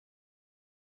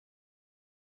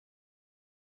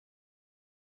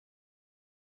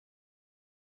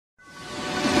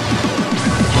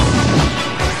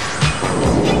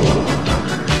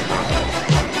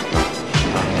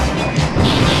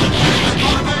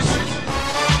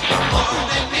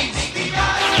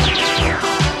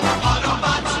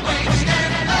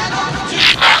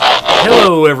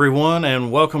Hello, everyone,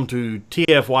 and welcome to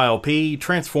TFYLP,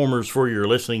 Transformers for Your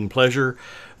Listening Pleasure,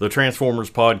 the Transformers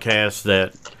podcast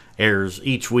that airs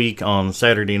each week on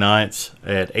Saturday nights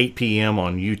at 8 p.m.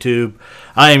 on YouTube.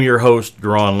 I am your host,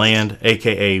 Duron Land,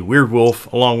 a.k.a. Weird Wolf.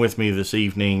 Along with me this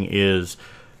evening is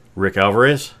Rick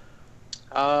Alvarez.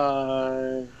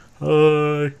 Hi.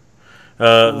 Hi.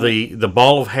 The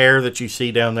ball of hair that you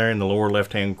see down there in the lower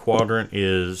left-hand quadrant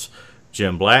is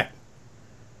Jim Black.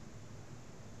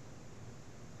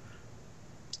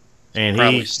 And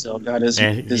Probably still got his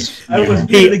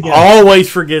he always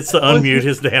forgets to unmute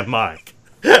his damn mic.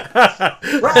 A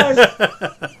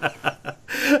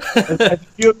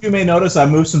few of you may notice I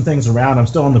moved some things around. I'm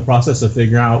still in the process of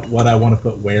figuring out what I want to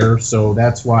put where, so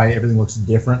that's why everything looks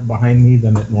different behind me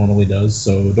than it normally does.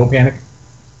 So don't panic.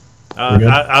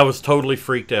 I was totally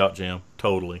freaked out, Jim.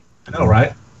 Totally. I know,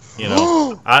 right? You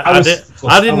know, I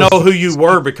didn't know who you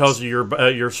were because of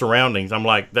your surroundings. I'm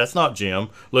like, that's not Jim.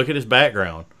 Look at his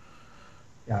background.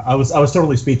 Yeah, I was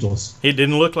totally speechless. He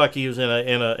didn't look like he was in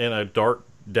a dark,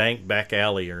 dank back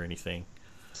alley or anything.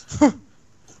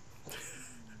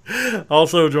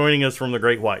 Also joining us from the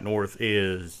Great White North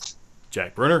is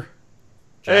Jack Brunner.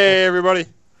 Hey, everybody.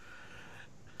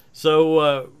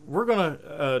 So we're going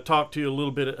to talk to you a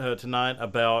little bit tonight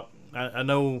about, I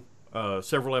know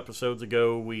several episodes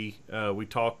ago we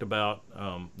talked about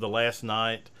The Last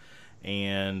Night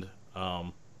and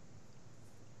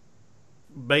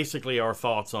basically our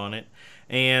thoughts on it.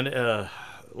 And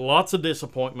lots of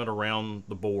disappointment around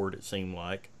the board, it seemed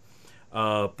like.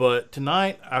 But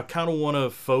tonight I kind of want to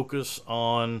focus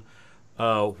on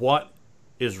what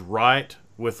is right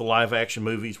with the live action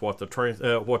movies, what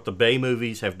the Bay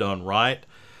movies have done right.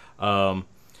 And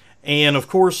of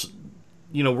course,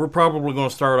 you know, we're probably going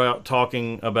to start out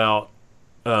talking about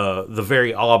the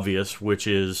very obvious, which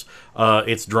is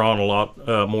it's drawn a lot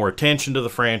more attention to the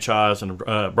franchise and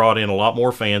brought in a lot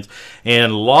more fans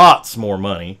and lots more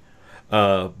money.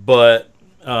 But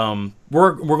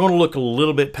we're going to look a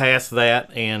little bit past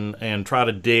that and try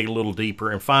to dig a little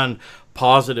deeper and find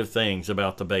positive things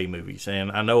about the Bay movies.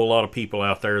 And I know a lot of people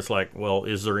out there is like, well,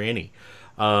 is there any?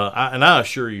 And I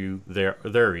assure you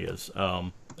there is.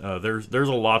 There's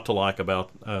a lot to like about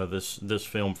this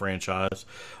film franchise.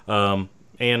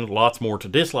 And lots more to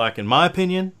dislike, in my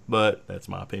opinion, but that's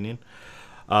my opinion.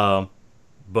 But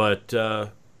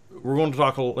we're going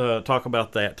to talk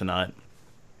about that tonight.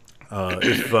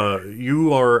 If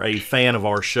you are a fan of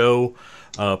our show,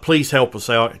 please help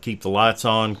us out. Keep the lights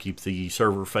on, keep the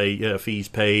server fees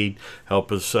paid,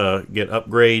 help us get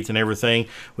upgrades and everything.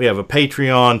 We have a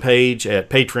Patreon page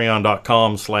at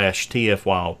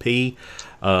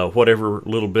patreon.com/TFYLP. Whatever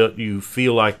little bit you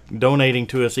feel like donating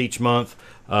to us each month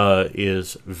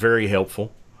is very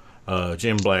helpful.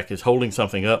 Jim Black is holding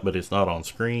something up, but it's not on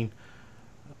screen.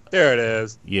 There it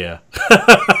is. Yeah.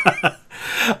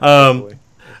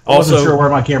 I wasn't sure where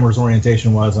my camera's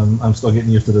orientation was. I'm still getting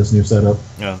used to this new setup.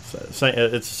 Yeah, it's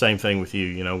the same thing with you.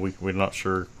 You know, we're not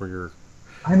sure where you're.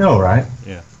 I know, right?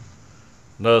 Yeah.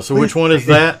 No. So which one is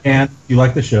that? And you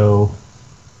like the show.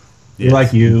 Yes. We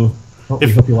like you.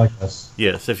 We hope you like us.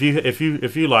 Yes, if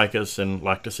you like us and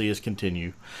like to see us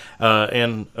continue,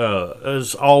 and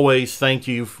as always, thank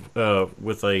you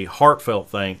with a heartfelt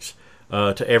thanks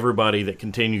to everybody that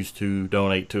continues to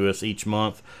donate to us each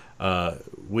month.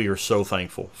 We are so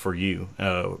thankful for you.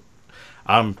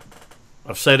 I've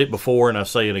said it before and I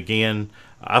say it again.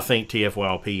 I think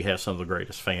TFYLP has some of the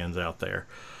greatest fans out there.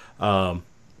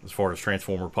 As far as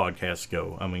Transformer podcasts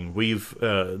go, I mean, we've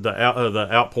the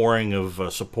outpouring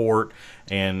of support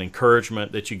and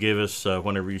encouragement that you give us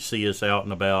whenever you see us out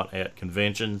and about at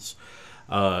conventions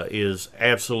is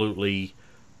absolutely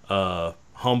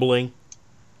humbling.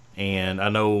 And I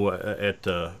know at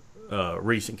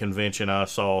recent convention I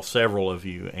saw several of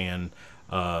you, and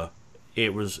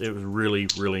it was really,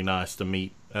 really nice to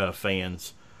meet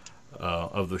fans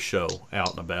of the show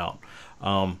out and about.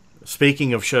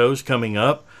 Speaking of shows coming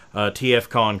up,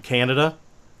 TFCon Canada,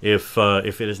 if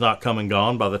it is not come and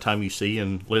gone by the time you see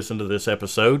and listen to this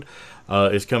episode,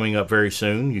 is coming up very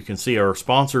soon. You can see our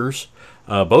sponsors,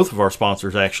 both of our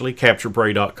sponsors actually,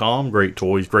 CapturePrey.com, great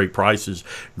toys, great prices,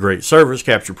 great service,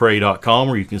 CapturePrey.com,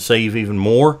 where you can save even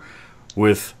more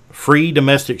with free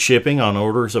domestic shipping on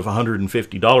orders of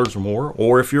 $150 or more,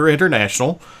 or if you're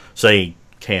international, say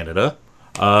Canada,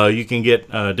 you can get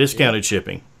discounted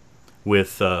shipping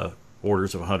with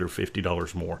orders of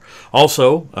 $150 more.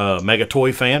 Also, Mega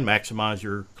Toy Fan, maximize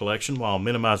your collection while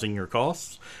minimizing your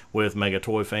costs with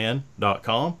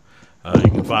megatoyfan.com.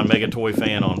 You can find Mega Toy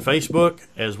Fan on Facebook,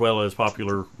 as well as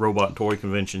popular robot toy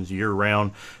conventions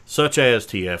year-round, such as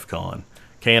TFCon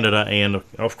Canada, and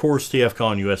of course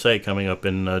TFCon USA coming up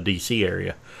in DC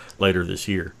area later this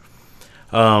year.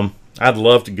 I'd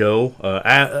love to go.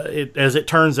 As it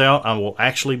turns out, I will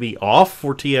actually be off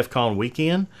for TFCon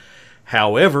weekend.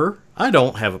 However, I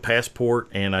don't have a passport,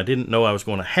 and I didn't know I was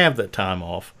going to have that time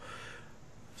off,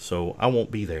 so I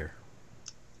won't be there.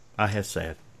 I have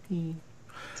sad.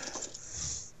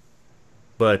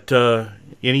 But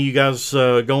any of you guys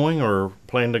going or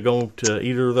plan to go to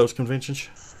either of those conventions?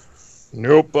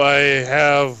 Nope, I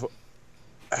have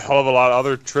a hell of a lot of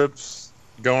other trips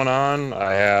going on.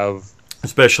 I have...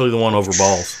 Especially the one over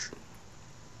balls.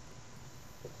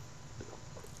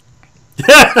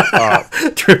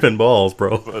 Tripping balls,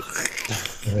 bro.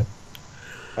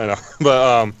 I know.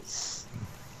 But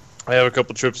I have a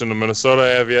couple trips into Minnesota I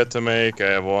have yet to make. I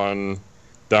have one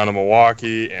down to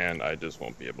Milwaukee, and I just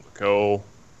won't be able to go.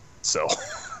 So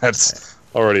that's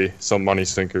already some money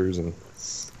sinkers, and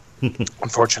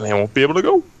unfortunately I won't be able to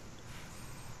go.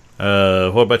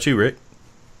 What about you, Rick?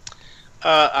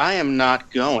 I am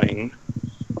not going.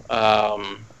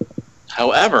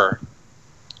 However,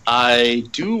 I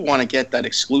do want to get that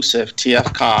exclusive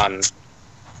TFCon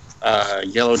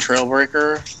Yellow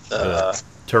Trailbreaker, the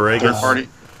Taragas? third party.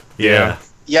 Yeah.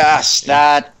 Yes,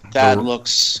 that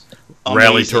looks amazing.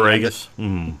 Rally Taragas.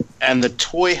 And the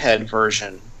toy head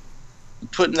version.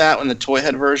 Putting that in the toy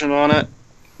head version on it,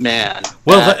 man.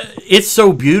 Well, it's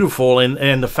so beautiful,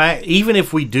 and the fact, even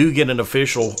if we do get an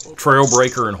official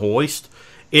Trailbreaker and hoist,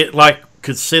 it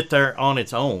could sit there on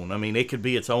its own. I mean, it could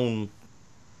be its own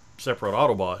separate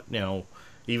Autobot,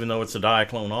 even though it's a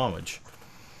Diaclone homage.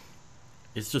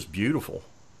 It's just beautiful.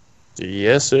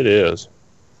 Yes, it is.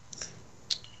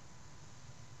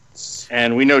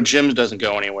 And we know Jim doesn't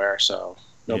go anywhere, so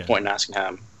no point in asking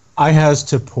him. I has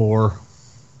to pour.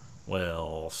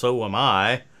 Well, so am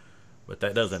I, but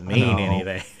that doesn't mean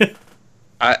anything.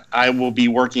 I will be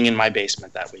working in my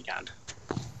basement that weekend.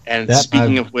 And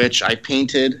speaking of which, I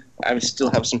still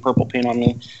have some purple paint on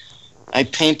me. I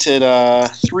painted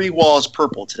 3 walls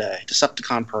purple today,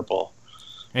 Decepticon purple.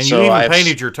 And you even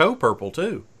painted your toe purple,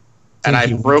 too. And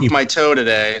I broke my toe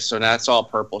today, so that's all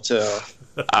purple, too.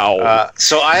 Ow.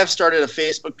 So I have started a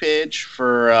Facebook page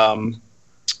for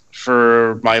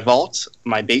my vault,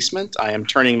 my basement. I am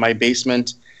turning my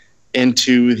basement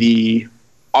into the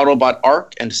Autobot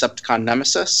Arc and Decepticon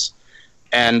Nemesis.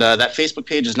 And that Facebook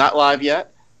page is not live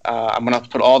yet. I'm going to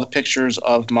put all the pictures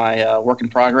of my work in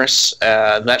progress.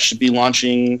 That should be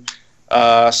launching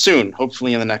soon,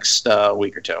 hopefully in the next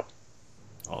week or two.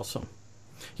 Awesome.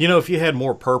 If you had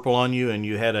more purple on you and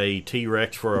you had a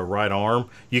T-Rex for a right arm,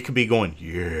 you could be going,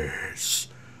 yes.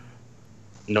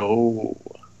 No.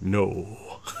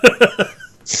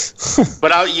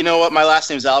 But you know what? My last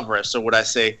name's Alvarez, so would I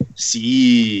say,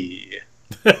 see?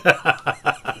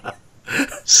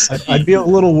 I'd be a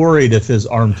little worried if his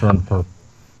arm turned purple.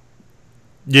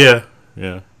 Yeah.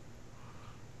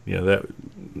 That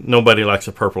nobody likes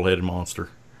a purple-headed monster.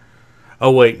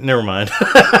 Oh wait, never mind.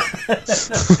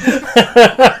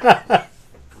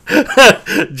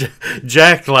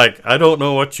 Jack, I don't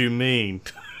know what you mean.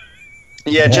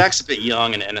 Yeah, Jack's a bit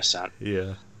young and innocent.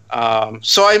 Yeah.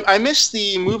 So I missed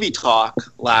the movie talk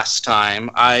last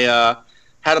time. I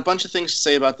had a bunch of things to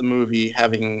say about the movie,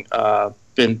 having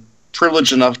been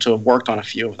privileged enough to have worked on a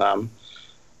few of them.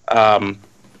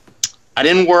 I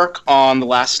didn't work on the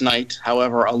last night.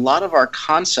 However, a lot of our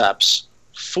concepts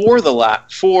for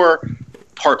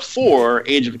Part 4,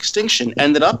 Age of Extinction,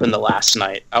 ended up in the last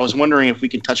night. I was wondering if we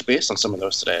could touch base on some of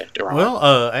those today, Duron. Well,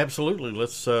 absolutely.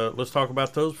 Let's talk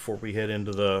about those before we head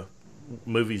into the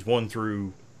movies 1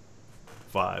 through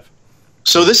 5.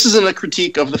 So this isn't a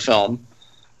critique of the film,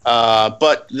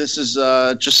 but this is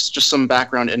just some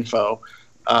background info.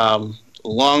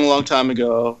 Long time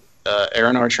ago,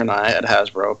 Aaron Archer and I at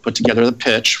Hasbro put together the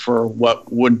pitch for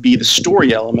what would be the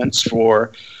story elements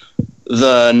for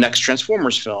the next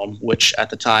Transformers film, which at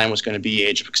the time was going to be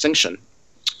Age of Extinction.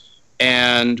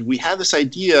 And we had this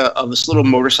idea of this little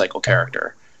motorcycle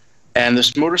character. And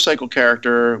this motorcycle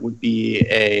character would be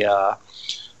a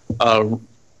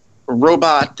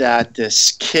robot that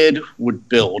this kid would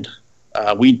build.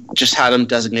 We just had him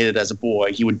designated as a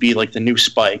boy. He would be like the new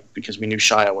Spike because we knew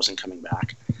Shia wasn't coming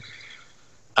back.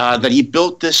 That he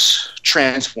built this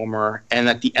Transformer, and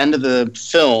at the end of the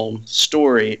film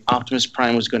story, Optimus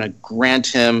Prime was going to grant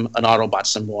him an Autobot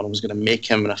symbol and was going to make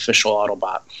him an official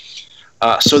Autobot.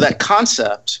 So that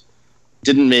concept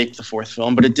didn't make the 4th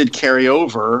film, but it did carry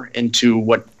over into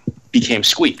what became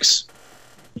Squeaks.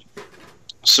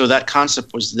 So that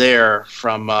concept was there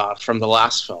from the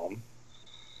last film.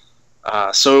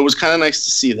 So it was kind of nice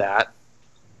to see that.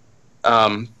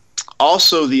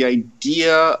 also the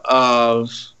idea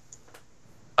of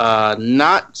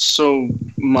not so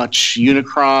much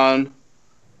Unicron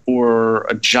or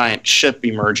a giant ship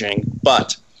emerging,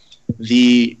 but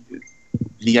the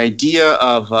idea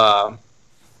of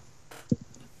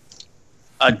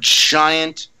a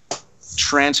giant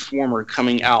transformer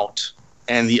coming out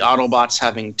and the Autobots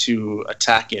having to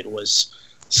attack it was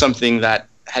something that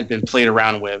had been played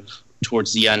around with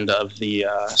towards the end of the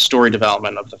story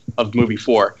development of movie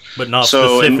 4. But not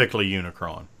specifically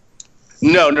Unicron.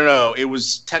 No. It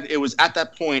was at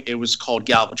that point it was called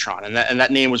Galvatron, and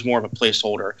that name was more of a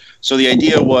placeholder. So the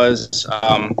idea was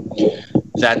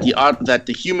that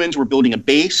the humans were building a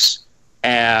base,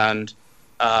 and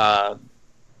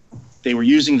they were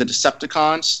using the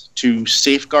Decepticons to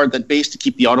safeguard that base to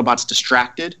keep the Autobots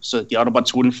distracted, so that the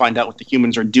Autobots wouldn't find out what the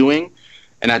humans are doing.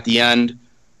 And at the end,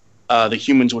 the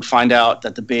humans would find out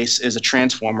that the base is a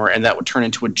transformer, and that would turn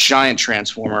into a giant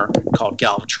transformer called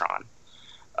Galvatron.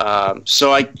 Now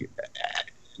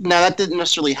that didn't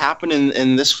necessarily happen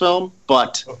in this film,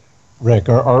 but Rick,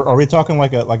 are we talking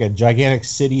like a gigantic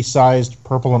city-sized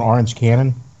purple and orange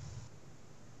cannon?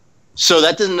 so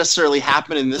that didn't necessarily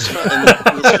happen in this film.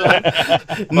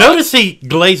 Notice he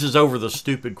glazes over the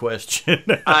stupid question.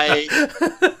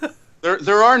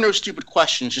 There are no stupid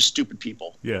questions, just stupid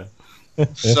people. Yeah.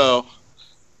 So,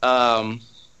 but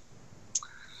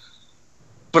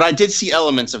I did see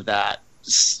elements of that.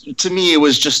 To me, it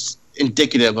was just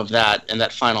indicative of that in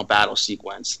that final battle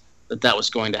sequence that was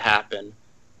going to happen.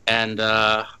 And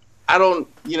I don't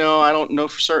know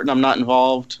for certain. I'm not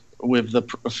involved with the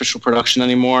official production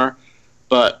anymore,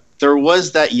 but there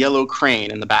was that yellow crane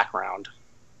in the background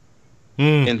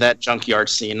in that junkyard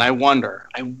scene. I wonder.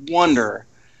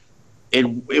 It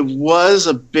was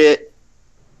a bit.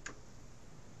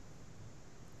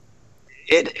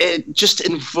 It just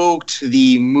invoked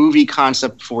the movie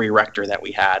concept for Erector that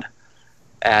we had.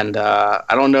 And I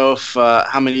don't know if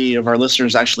how many of our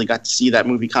listeners actually got to see that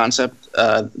movie concept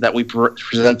that we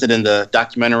presented in the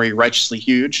documentary Righteously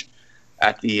Huge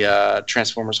at the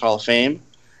Transformers Hall of Fame,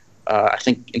 I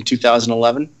think in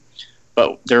 2011.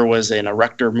 But there was an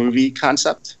Erector movie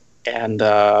concept, and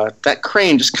that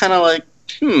crane just kind of like,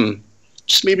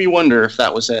 just made me wonder if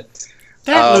that was it.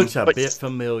 That looks a bit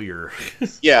familiar.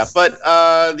 Yeah, but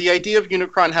the idea of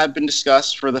Unicron had been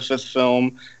discussed for the 5th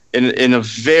film in a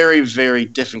very, very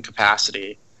different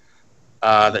capacity.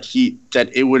 That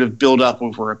it would have built up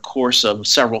over a course of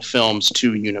several films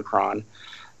to Unicron.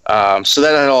 So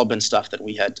that had all been stuff that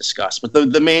we had discussed. But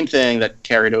the main thing that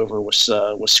carried over was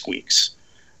Squeaks.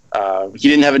 He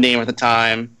didn't have a name at the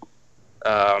time.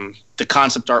 The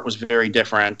concept art was very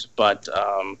different, but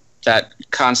that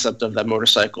concept of that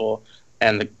motorcycle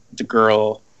and the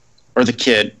girl or the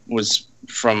kid was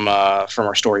from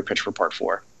our story pitch for part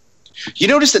 4. You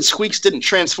notice that Squeaks didn't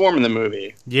transform in the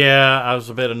movie. Yeah, I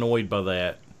was a bit annoyed by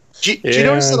that. Did you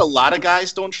notice that a lot of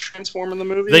guys don't transform in the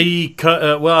movie? They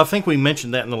cut. Well, I think we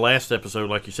mentioned that in the last episode,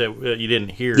 like you said, you didn't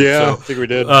hear. Yeah, so, I think we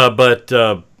did. But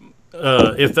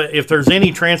if there's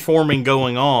any transforming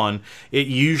going on, it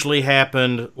usually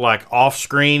happened like off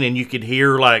screen, and you could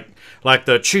hear like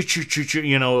the choo choo choo choo,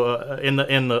 in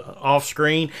the off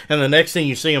screen, and the next thing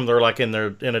you see them, they're like in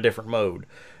a different mode,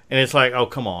 and it's like, oh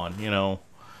come on,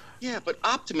 Yeah, but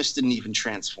Optimus didn't even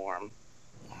transform.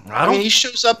 I mean, he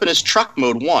shows up in his truck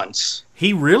mode once.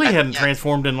 He really hadn't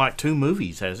transformed in like 2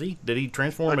 movies, has he? Did he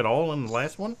transform at all in the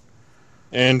last one?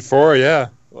 And 4, yeah.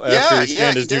 After he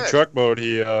scanned his did. new truck mode,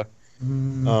 he I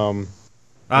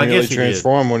guess he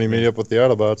transformed when he met up with the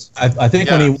Autobots. I think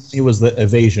when he was the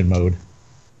evasion mode.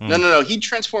 No. He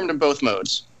transformed in both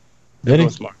modes. Did he?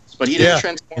 Both modes. But he didn't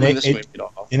transform in this movie at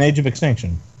all. In Age of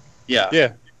Extinction. Yeah.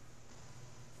 Yeah.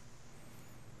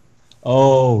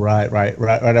 Oh, right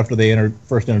after they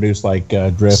first introduced like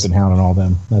Drift and Hound and all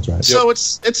them. That's right. So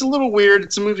it's a little weird.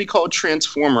 It's a movie called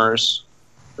Transformers,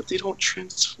 but they don't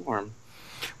transform.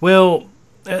 Well,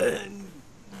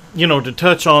 to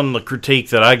touch on the critique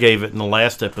that I gave it in the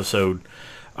last episode,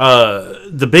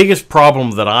 the biggest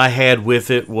problem that I had with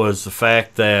it was the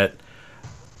fact that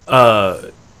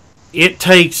it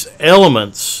takes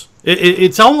elements.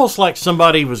 It's almost like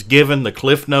somebody was given the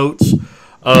Cliff Notes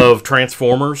of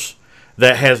Transformers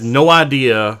that has no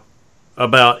idea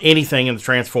about anything in the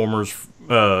Transformers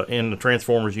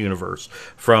universe,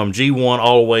 from G1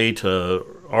 all the way to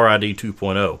RID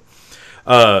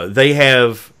 2.0. They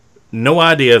have no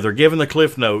idea. They're given the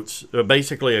Cliff Notes,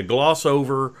 basically a gloss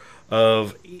over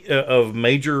of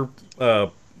major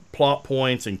plot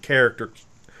points and characters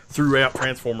throughout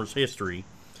Transformers history,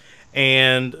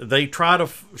 and they try to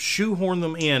shoehorn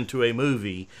them into a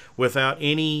movie without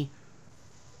any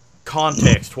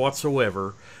context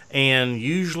whatsoever, and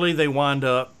usually they wind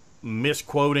up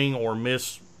misquoting or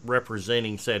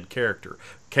misrepresenting said character.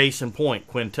 Case in point,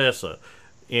 Quintessa.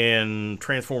 In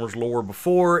Transformers lore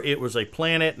before, it was a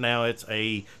planet, now it's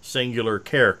a singular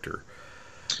character.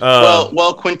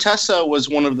 Well, Quintessa was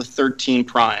one of the 13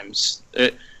 primes.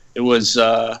 It was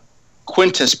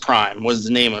Quintus Prime was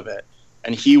the name of it,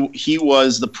 and he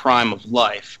was the prime of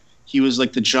life. He was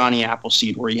like the Johnny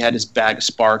Appleseed, where he had his bag of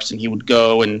sparks, and he would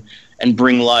go and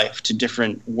bring life to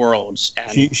different worlds.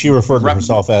 And she referred to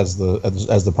herself as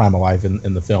the prime of life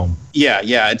in the film. Yeah.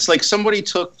 It's like somebody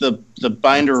took the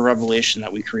binder of revelation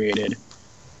that we created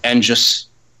and just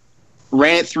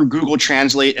ran it through Google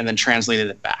Translate and then translated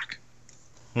it back.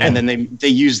 And then they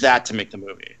used that to make the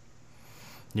movie.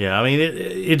 Yeah, I mean,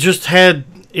 it just had...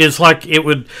 It's like it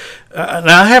would... and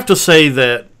I have to say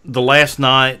that The Last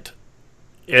Night,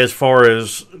 as far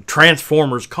as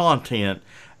Transformers content,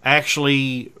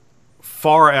 actually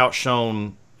far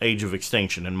outshone Age of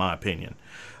Extinction, in my opinion.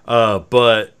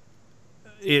 But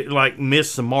it, like,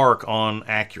 missed the mark on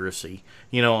accuracy.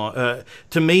 You know,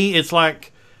 to me, it's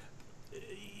like...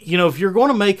 You know, if you're going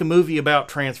to make a movie about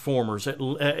Transformers,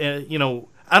 you know...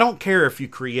 I don't care if you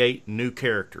create new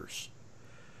characters,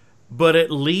 but at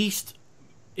least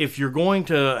if you're going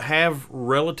to have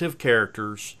relative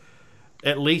characters,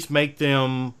 at least make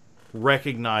them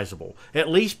recognizable. At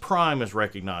least Prime is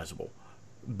recognizable.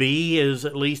 B is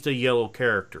at least a yellow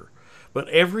character. But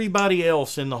everybody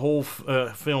else in the whole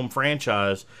film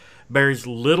franchise bears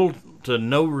little to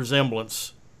no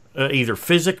resemblance, either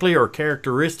physically or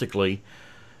characteristically,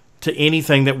 to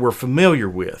anything that we're familiar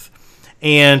with.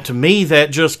 And to me,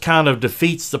 that just kind of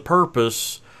defeats the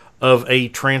purpose of a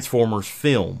Transformers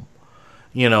film.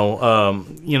 You know,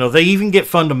 they even get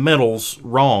fundamentals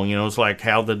wrong. You know, it's like,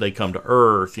 how did they come to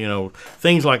Earth? You know,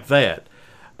 things like that.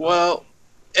 Well,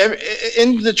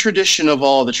 in the tradition of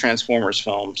all the Transformers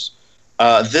films,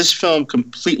 this film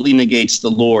completely negates the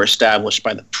lore established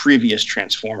by the previous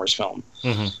Transformers film.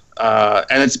 Mm-hmm.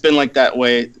 And it's been like that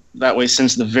way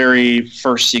since the very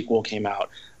first sequel came out.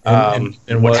 And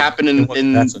what happened in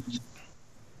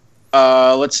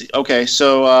let's see. Okay,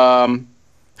 so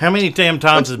how many damn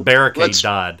times has Barricade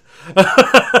died?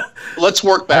 Let's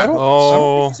work back. I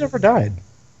don't think he's ever died.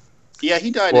 Yeah,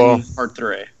 he died in part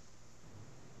 3.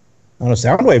 I know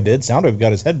Soundwave did. Soundwave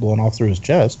got his head blown off through his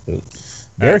chest, but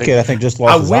Barricade, I think just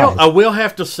lost his eyes. I will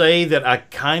have to say that I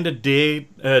kind of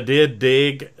did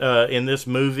dig in this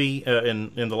movie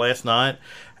in The Last Night.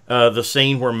 The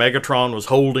scene where Megatron was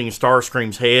holding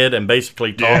Starscream's head and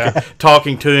basically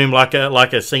talking to him like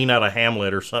a scene out of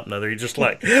Hamlet or something other. He's just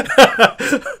like,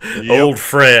 old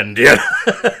friend. Yeah,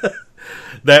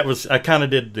 that was, I kind of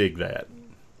did dig that.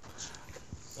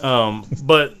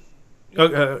 But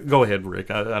go ahead,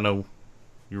 Rick. I know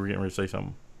you were getting ready to say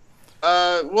something.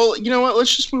 Well, you know what?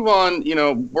 Let's just move on. You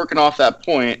know, working off that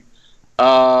point.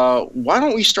 Why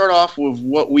don't we start off with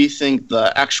what we think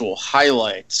the actual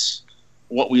highlights,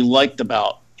 what we liked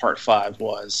about Part 5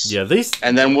 was. Yeah,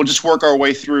 and then we'll just work our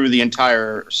way through the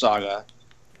entire saga.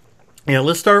 Yeah,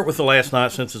 let's start with The Last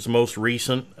Night since it's the most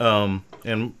recent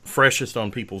and freshest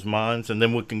on people's minds, and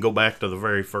then we can go back to the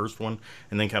very first one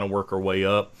and then kind of work our way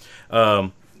up.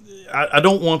 I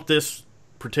don't want this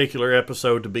particular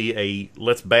episode to be a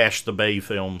let's bash the Bay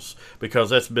films, because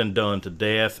that's been done to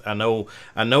death. I know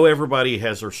everybody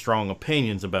has their strong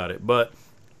opinions about it, but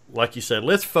like you said,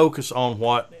 let's focus on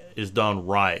what is done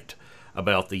right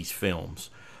about these films.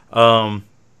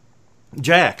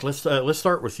 Jack, let's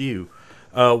start with you.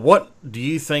 What do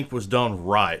you think was done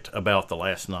right about The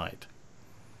Last Night?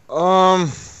 I'm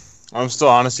still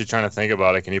honestly trying to think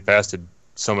about it. Can you pass to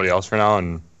somebody else for now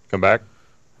and come back?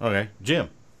 Okay, Jim.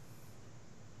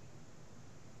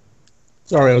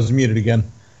 Sorry, I was muted again.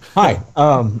 Hi.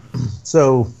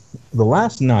 So, The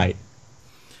Last Night,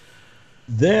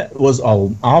 that was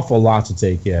an awful lot to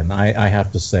take in, I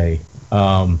have to say.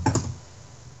 I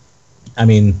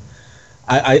mean,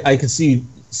 I could see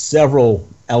several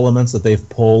elements that they've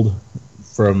pulled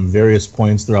from various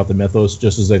points throughout the mythos,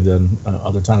 just as they've done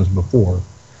other times before.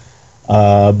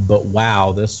 But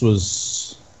wow, this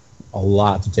was a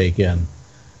lot to take in.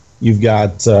 You've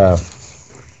got,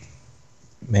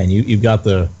 you've got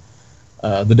the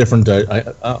different, I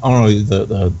don't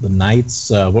know, the knights.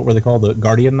 What were they called? The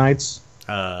Guardian Knights.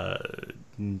 I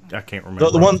can't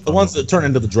remember. The ones that turn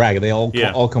into the dragon. They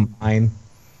all combine.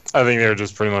 I think they were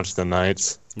just pretty much the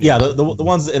knights. Yeah, the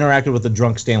ones that interacted with the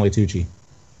drunk Stanley Tucci.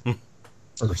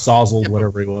 Or Sawzled,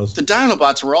 whatever he was. The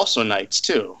Dinobots were also knights,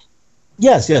 too.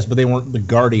 Yes, but they weren't the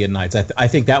Guardian Knights. I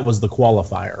think that was the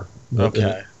qualifier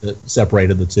that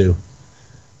separated the two.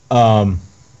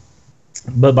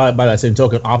 But by that same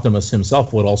token, Optimus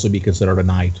himself would also be considered a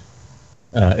knight,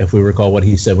 if we recall what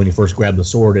he said when he first grabbed the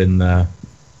sword in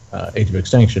Age of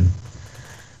Extinction.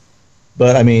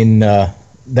 But I mean,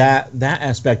 that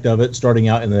aspect of it, starting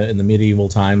out in the medieval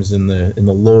times, in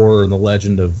the lore and the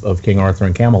legend of King Arthur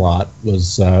and Camelot,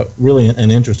 was really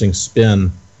an interesting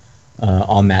spin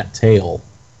on that tale,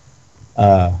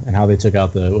 and how they took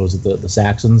out the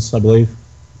Saxons, I believe.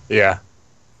 Yeah.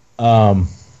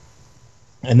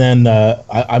 And then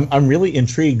I'm really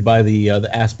intrigued by the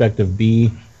aspect of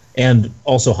B, and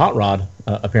also Hot Rod,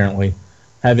 apparently,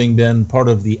 having been part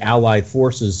of the Allied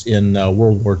forces in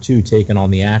World War II, taking on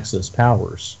the Axis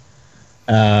powers.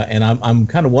 And I'm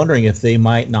kind of wondering if they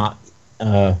might not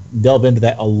delve into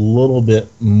that a little bit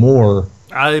more.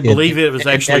 I believe it was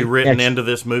actually written into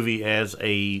this movie as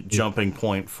a jumping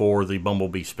point for the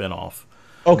Bumblebee spinoff.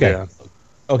 Okay. Yeah.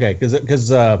 Okay, because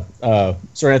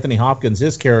Sir Anthony Hopkins,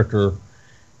 his character,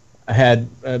 had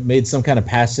made some kind of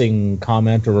passing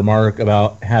comment or remark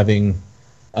about having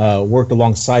worked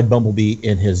alongside Bumblebee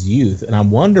in his youth, and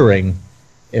I'm wondering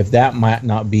if that might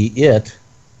not be it.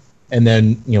 And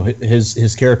then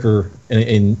his character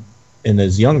in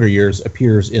his younger years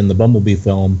appears in the Bumblebee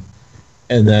film,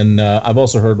 and then I've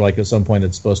also heard like at some point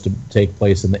it's supposed to take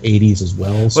place in the 80s as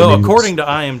well. So well, according to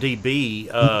IMDb,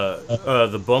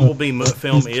 the Bumblebee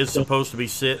film is supposed to be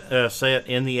set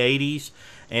in the 80s.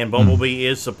 And Bumblebee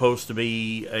is supposed to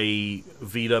be a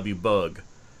VW bug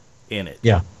in it.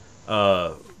 Yeah.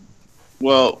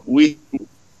 Well, we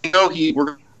know we're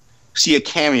going to see a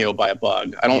cameo by a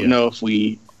bug. I don't know if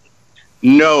we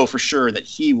know for sure that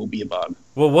he will be a bug.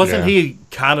 Well, wasn't he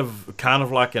kind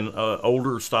of like an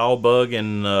older style bug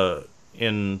in the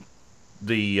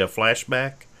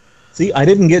flashback? See, I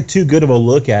didn't get too good of a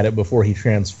look at it before he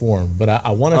transformed, but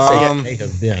I want to say it may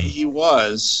have been. He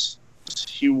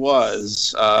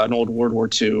was an old World War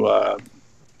II,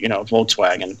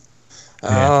 Volkswagen.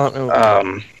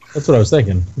 That's what I was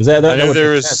thinking. I knew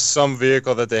there was some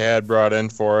vehicle that they had brought in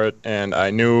for it, and I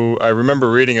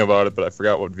remember reading about it, but I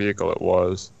forgot what vehicle it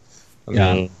was.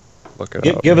 Look it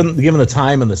up. Given the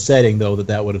time and the setting, though,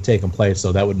 that would have taken place,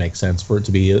 so that would make sense for it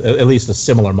to be at least a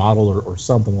similar model or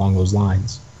something along those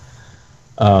lines.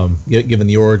 Given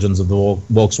the origins of the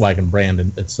Volkswagen brand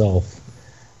itself.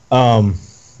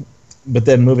 But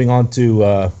then moving on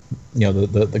to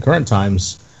the current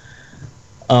times,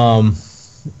 one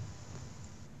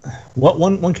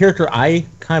character I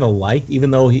kind of liked, even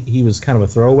though he was kind of a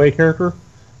throwaway character,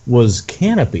 was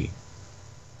Canopy.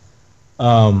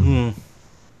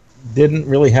 Didn't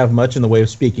really have much in the way of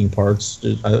speaking parts,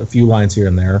 just a few lines here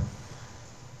and there,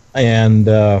 and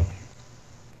I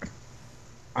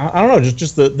don't know,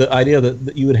 just the idea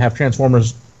that you would have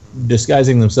Transformers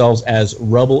disguising themselves as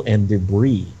rubble and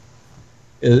debris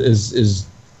is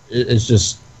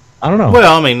just, I don't know.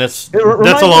 Well, I mean that's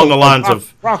along the lines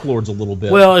of Rock Lords a little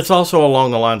bit. Well, it's also along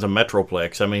the lines of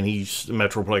Metroplex. I mean,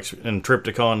 Metroplex and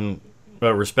Trypticon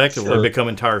respectively become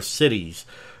entire cities,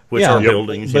 which are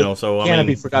buildings. But so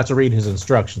Canopy forgot to read his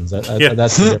instructions. That's the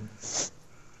difference.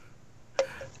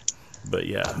 But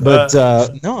yeah,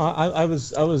 no, I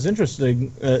was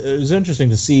interested. It was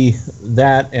interesting to see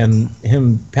that and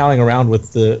him palling around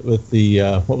with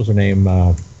the what was her name?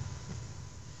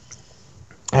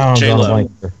 J-Lo.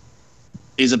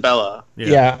 Isabella.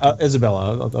 Yeah,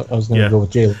 Isabella. I was going to go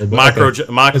with J-Lo. Micro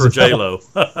J-Lo.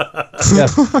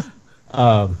 Yes.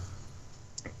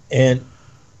 And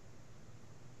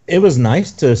it was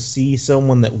nice to see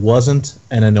someone that wasn't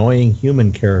an annoying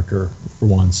human character for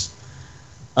once.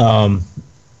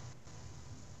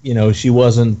 She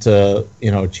wasn't,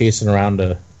 chasing around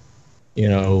a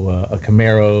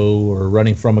Camaro or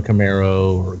running from a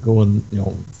Camaro or going,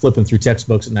 flipping through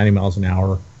textbooks at 90 miles an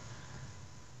hour.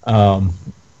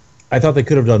 I thought they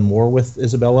could have done more with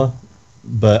Isabella,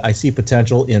 but I see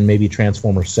potential in maybe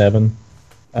Transformers 7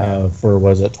 for,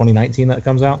 was it 2019 that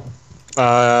comes out?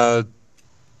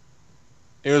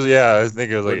 It was, I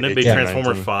think it was like. Wouldn't it be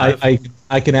Transformers 5?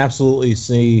 I can absolutely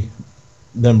see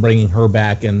them bringing her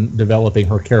back and developing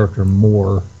her character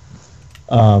more,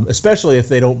 especially if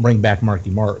they don't bring back Marky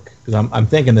Mark, because I'm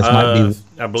thinking this might be.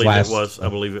 I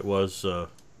believe it was.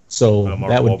 So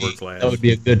Mark that would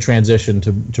be a good transition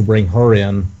to bring her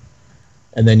in,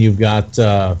 and then you've got.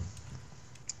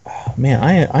 Man,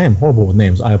 I am horrible with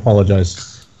names. I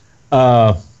apologize.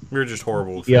 We're just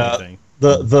horrible with anything.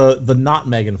 The not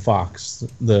Megan Fox.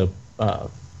 I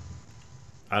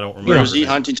don't remember. Rosie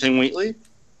Huntington Wheatley?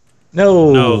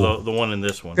 No, the one in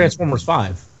this one. Transformers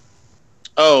 5.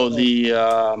 Oh,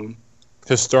 the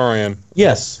Historian.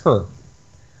 Yes, her.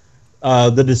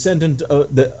 the descendant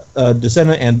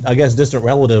and I guess distant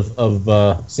relative of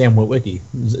Sam Witwicky.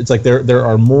 It's like there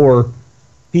are more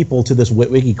people to this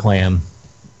Witwicky clan.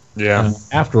 Yeah.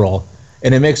 After all,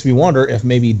 and it makes me wonder if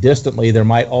maybe distantly there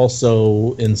might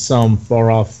also, in some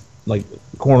far off like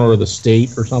corner of the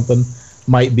state or something,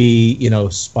 might be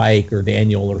Spike or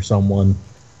Daniel or someone.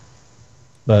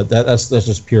 But that's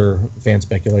just pure fan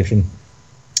speculation.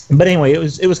 But anyway,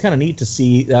 it was kind of neat to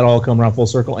see that all come around full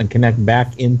circle and connect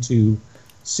back into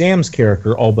Sam's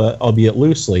character, albeit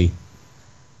loosely,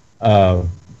 to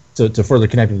further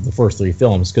connect it with the first three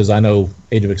films. Because I know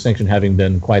Age of Extinction having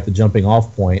been quite the jumping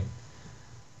off point,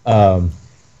 but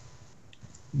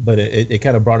it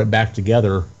kind of brought it back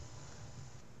together.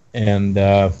 And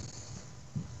I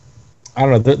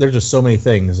don't know, there's just so many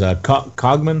things.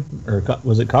 Cogman, or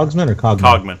was it Cogsman or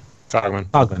Cogman?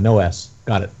 Cogman, no S.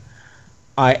 Got it.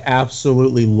 I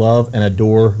absolutely love and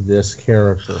adore this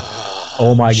character.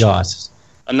 Oh my gosh.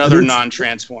 Another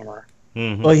non-transformer.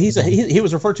 Mm-hmm. Well, he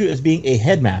was referred to as being a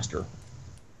headmaster.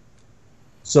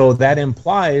 So that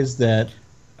implies that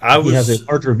he has a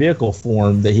larger vehicle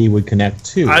form that he would connect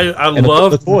to. I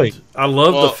love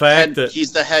the fact that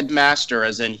he's the headmaster,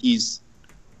 as in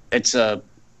it's a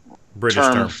British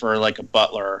term for like a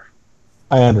butler.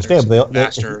 I understand, but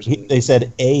masters they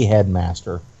said a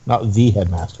headmaster, not the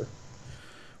headmaster.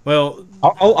 Well,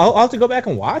 I'll have to go back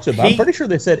and watch it, but I'm pretty sure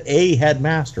they said a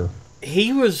headmaster.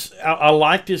 I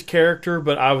liked his character,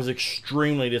 but I was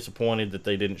extremely disappointed that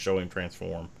they didn't show him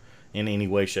transform in any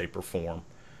way, shape, or form.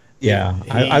 Yeah,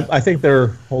 I think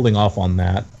they're holding off on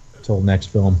that till next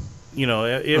film.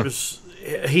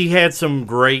 He had some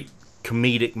great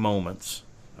comedic moments.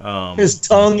 His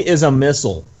tongue is a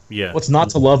missile. Yeah. What's not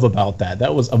to love about that?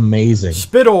 That was amazing.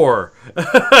 Spit-or.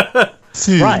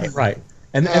 Right.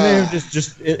 And then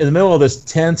just in the middle of this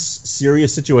tense,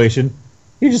 serious situation,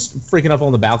 he's just freaking up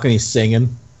on the balcony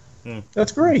singing.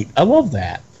 That's great. I love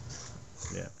that.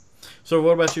 Yeah. So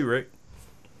what about you, Rick?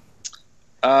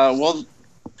 Well,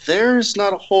 there's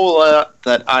not a whole lot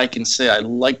that I can say I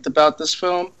liked about this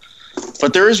film,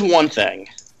 but there is one thing,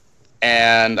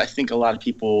 and I think a lot of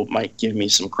people might give me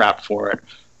some crap for it,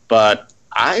 but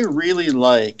I really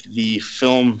like the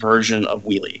film version of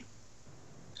Wheelie.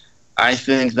 I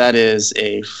think that is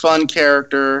a fun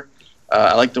character.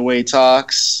 I like the way he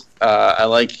talks. I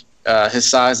like his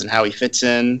size and how he fits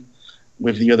in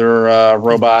with the other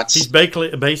robots. He's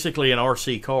basically an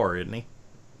RC car, isn't he?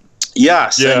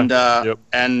 Yes, yeah,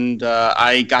 and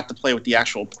I got to play with the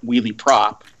actual Wheelie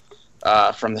prop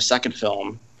from the second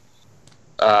film,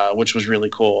 which was really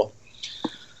cool.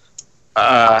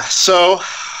 So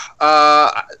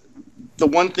the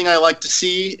one thing I like to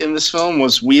see in this film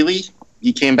was Wheelie.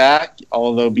 He came back,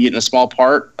 although be it in a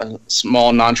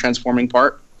small non-transforming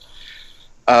part.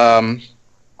 And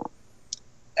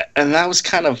that was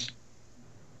kind of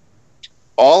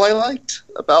all I liked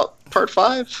about Part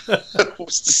 5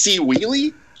 was to see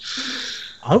Wheelie.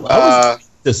 I was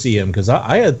to see him because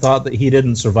I had thought that he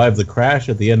didn't survive the crash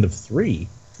at the end of 3.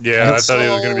 Yeah, I thought he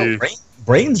was going to be...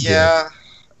 Brains Yeah,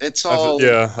 it's all...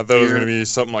 I thought it was going to be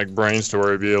something like Brains, to where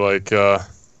it'd be like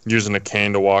using a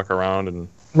cane to walk around and...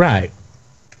 Right.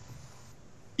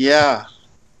 Yeah,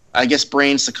 I guess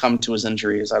Brains succumbed to his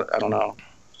injuries. I don't know.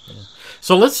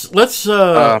 So let's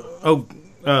go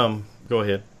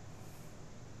ahead.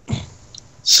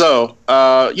 So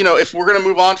if we're gonna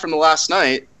move on from the last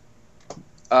night,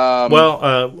 I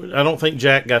don't think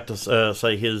Jack got to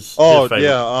say his favorite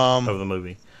of the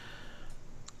movie.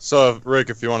 So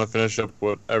Rick, if you want to finish up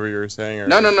whatever you were saying, or...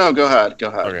 No, go ahead.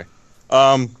 Okay.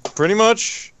 Pretty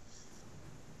much.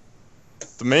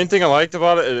 The main thing I liked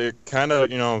about it kind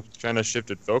of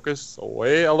shifted focus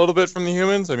away a little bit from the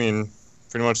humans. I mean,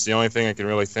 pretty much the only thing I can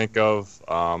really think of.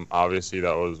 Obviously,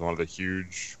 that was one of the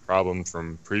huge problems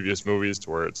from previous movies,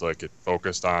 to where it's like it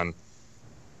focused on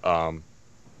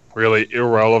really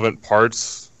irrelevant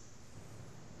parts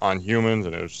on humans,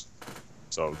 and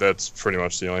so that's pretty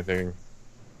much the only thing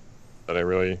that I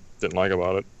really didn't like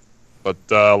about it. But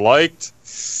liked,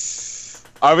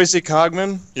 obviously,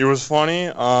 Cogman. He was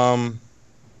funny.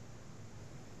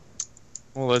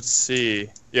 Well, let's see.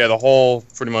 Yeah, the whole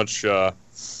pretty much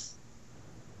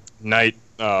night.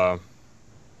 The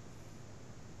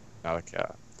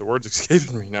word's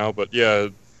escaping me now, but yeah,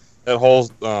 that whole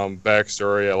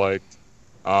backstory I liked.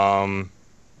 I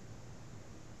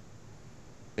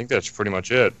think that's pretty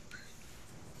much it.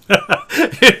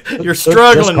 You're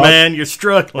struggling, man. You're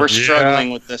struggling. We're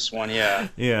struggling with this one, yeah.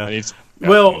 Yeah.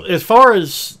 Well, as far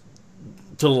as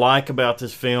to like about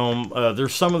this film,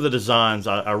 there's some of the designs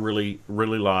I really,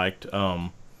 really liked. I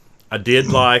did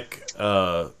like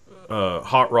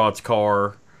Hot Rod's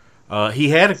car. He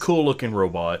had a cool looking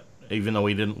robot, even though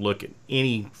he didn't look at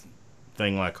anything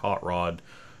like Hot Rod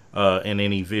in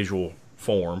any visual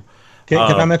form. Can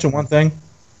I mention one thing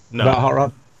about Hot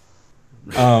Rod?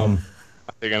 I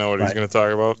think I know what he's going to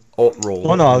talk about.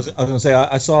 Well, no, I was going to say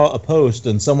I saw a post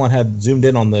and someone had zoomed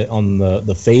in on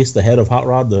the face, the head of Hot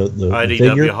Rod, the IDW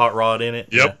figure. Hot Rod in it.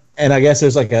 Yep. Yeah. And I guess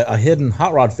there's like a hidden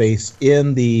Hot Rod face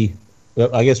in the,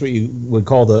 I guess what you would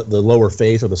call the lower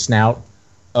face or the snout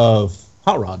of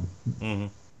Hot Rod,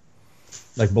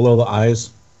 like below the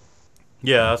eyes.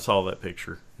 Yeah, I saw that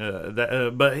picture.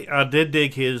 But I did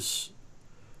dig his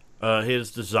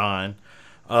design.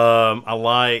 I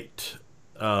liked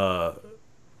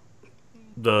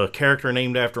the character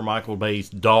named after Michael Bay's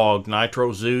dog,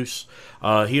 Nitro Zeus.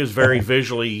 He was very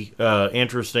visually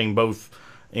interesting, both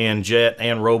in jet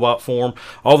and robot form.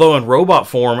 Although in robot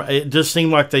form, it just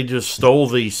seemed like they just stole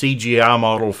the CGI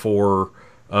model for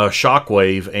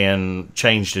Shockwave and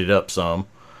changed it up some.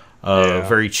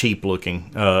 Very cheap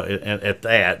looking at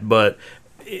that, but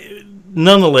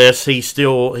nonetheless, he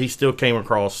still came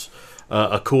across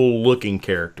a cool looking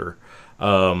character.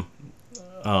 I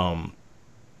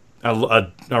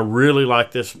really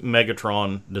like this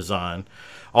Megatron design.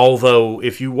 Although,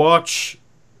 if you watch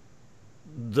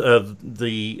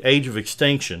the Age of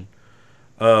Extinction,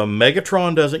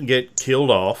 Megatron doesn't get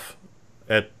killed off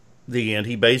at the end.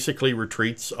 He basically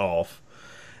retreats off,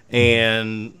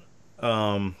 and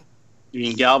you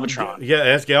mean Galvatron? Yeah,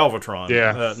 that's Galvatron.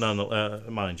 Yeah,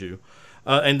 mind you.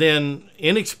 And then,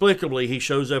 inexplicably, he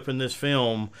shows up in this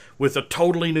film with a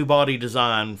totally new body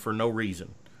design for no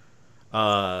reason.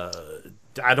 I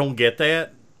don't get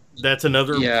that. That's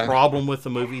another problem with the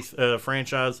movie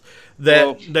franchise.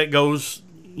 That goes,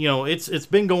 it's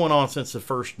been going on since the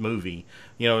first movie.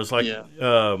 It's like,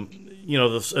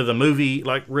 the movie,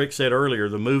 like Rick said earlier,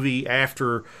 the movie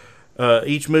after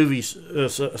each movie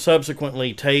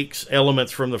subsequently takes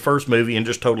elements from the first movie and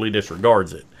just totally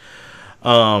disregards it.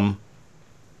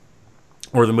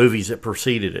 Or the movies that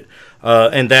preceded it,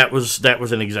 and that was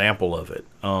an example of it.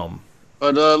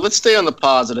 But let's stay on the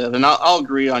positive, and I'll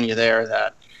agree on you there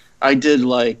that I did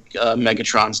like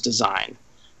Megatron's design.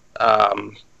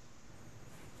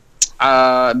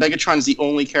 Megatron's the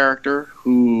only character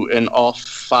who, in all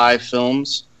 5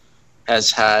 films, has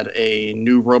had a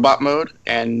new robot mode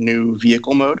and new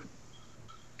vehicle mode.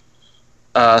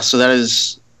 So that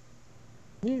is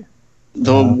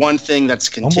the one thing that's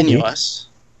continuous.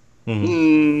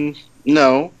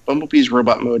 No, Bumblebee's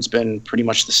robot mode's been pretty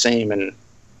much the same, and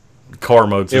car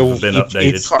modes have been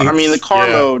updated. The car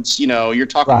modes, you're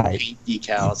talking paint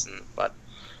decals, but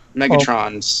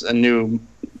Megatron's a new,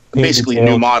 basically a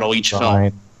new model each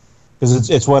film. Because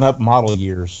it's went up model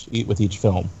years with each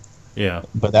film. Yeah,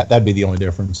 but that'd be the only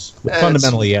difference. But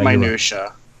fundamentally, minutia.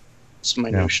 Right. It's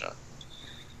minutia.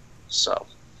 So.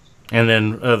 And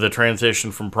then the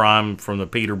transition from Prime from the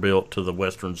Peterbilt to the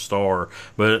Western Star,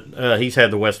 but he's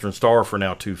had the Western Star for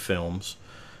now 2 films,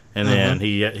 and then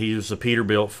he used the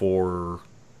Peterbilt for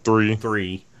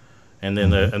 3, and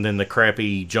then the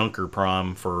crappy Junker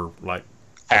Prime for like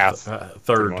half,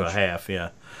 third to half.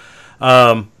 Yeah.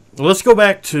 Let's go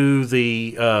back to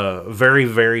the very,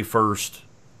 very first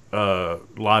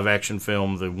live action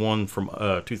film, the one from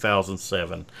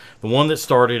 2007, the one that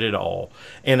started it all,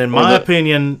 and in my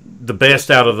opinion, the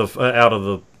best out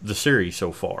of the series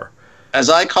so far. As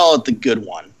I call it, the good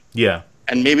one. Yeah,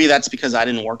 and maybe that's because I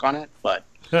didn't work on it, but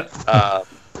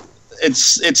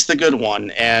it's the good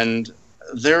one. And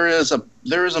there is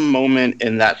a moment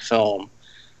in that film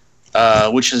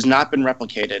which has not been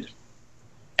replicated,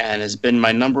 and has been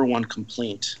my number 1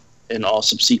 complaint in all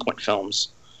subsequent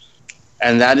films.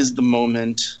 And that is the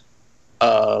moment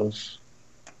of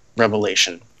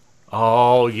revelation.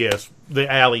 Oh, yes.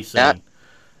 The alley scene.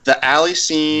 The alley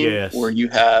scene where you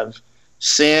have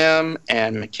Sam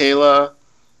and Michaela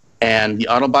and the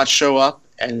Autobots show up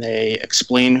and they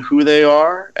explain who they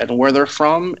are and where they're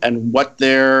from and what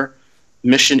their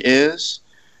mission is.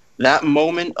 That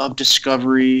moment of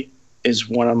discovery is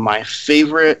one of my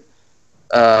favorite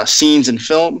scenes in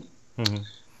film. Mm-hmm.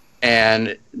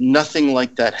 And nothing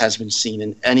like that has been seen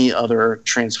in any other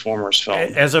Transformers film.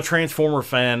 As a Transformer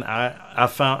fan, I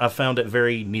found it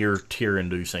very near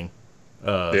tear-inducing.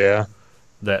 That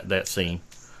scene.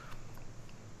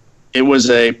 It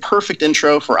was a perfect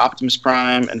intro for Optimus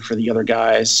Prime and for the other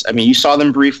guys. I mean, you saw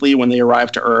them briefly when they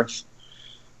arrived to Earth.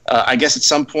 I guess at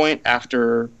some point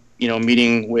after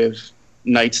meeting with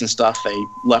Knights and stuff, they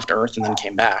left Earth and then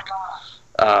came back.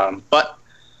 But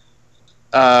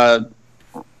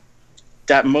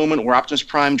that moment where Optimus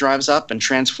Prime drives up and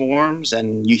transforms,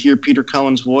 and you hear Peter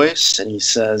Cullen's voice, and he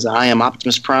says, "I am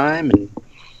Optimus Prime," and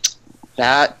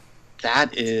that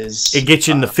that is... It gets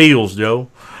you in the feels, Joe.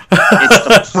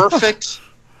 It's the perfect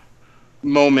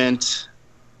moment,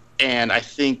 and I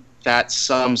think that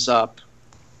sums up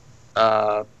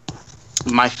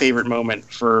my favorite moment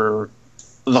for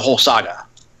the whole saga.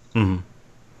 Mm-hmm.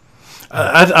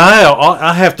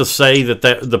 I have to say that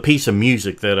the piece of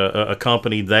music that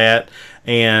accompanied that,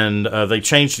 and they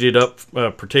changed it up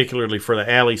particularly for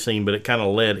the alley scene, but it kind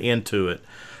of led into it.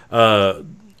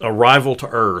 Arrival to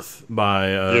Earth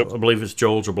by, I believe it's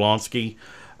Joel Jablonski.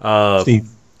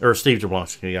 Steve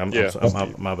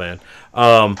Jablonski. My bad.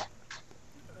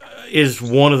 Is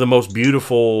one of the most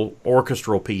beautiful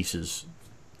orchestral pieces,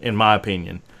 in my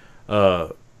opinion.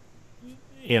 I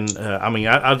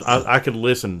could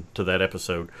listen to that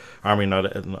episode. I mean,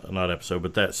 not episode,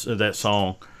 but that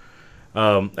song.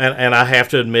 And I have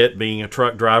to admit, being a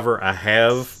truck driver, I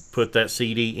have put that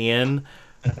CD in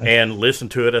and listened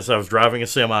to it as I was driving a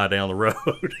semi down the road.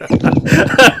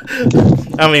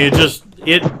 I mean,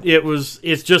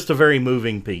 it's just a very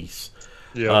moving piece.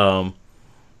 Yeah.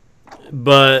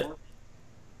 But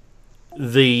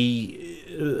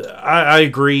I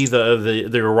agree.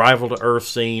 The arrival to Earth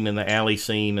scene and the alley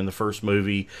scene in the first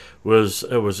movie was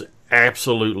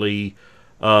absolutely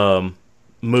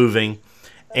moving,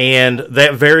 and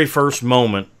that very first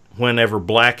moment, whenever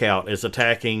Blackout is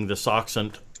attacking the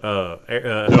Soxant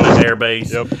air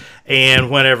base,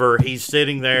 and whenever he's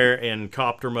sitting there in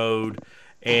copter mode,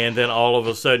 and then all of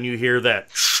a sudden you hear that,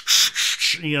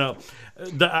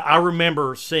 I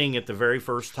remember seeing it the very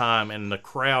first time, and the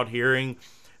crowd hearing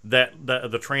that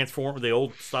the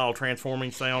old style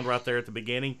transforming sound right there at the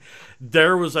beginning.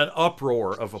 There was an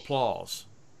uproar of applause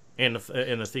in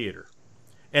the theater,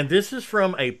 and this is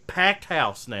from a packed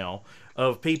house now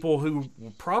of people who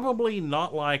probably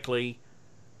not likely,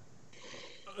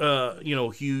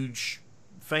 huge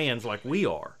fans like we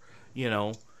are,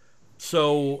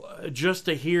 So just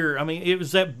to hear, I mean, it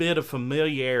was that bit of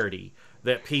familiarity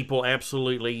that people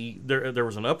absolutely there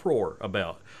was an uproar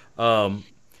about.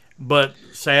 But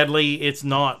sadly, it's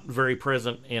not very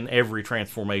present in every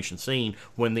transformation scene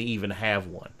when they even have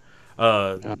one.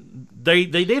 They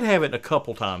did have it a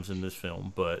couple times in this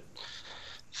film, but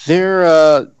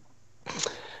that's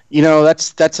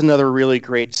another really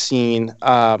great scene.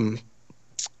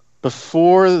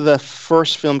 Before the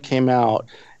first film came out,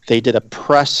 they did a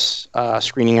press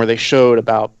screening where they showed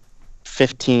about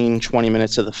 15, 20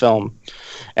 minutes of the film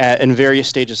in various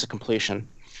stages of completion.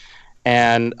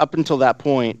 And up until that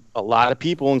point, a lot of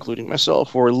people, including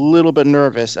myself, were a little bit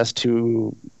nervous as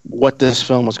to what this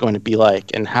film was going to be like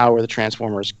and how were the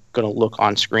Transformers going to look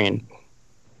on screen.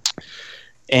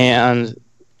 And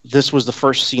this was the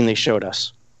first scene they showed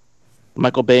us.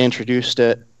 Michael Bay introduced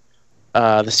it.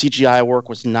 The CGI work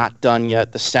was not done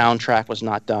yet. The soundtrack was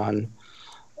not done.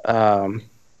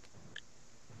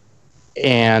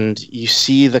 And you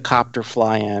see the copter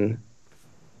fly in,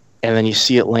 and then you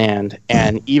see it land.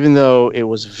 And even though it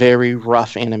was very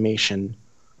rough animation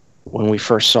when we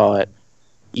first saw it,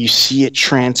 you see it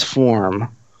transform.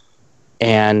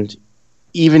 And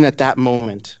even at that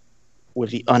moment, with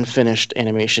the unfinished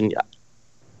animation,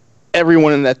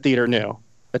 everyone in that theater knew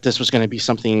that this was going to be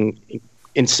something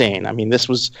insane. I mean, that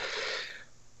was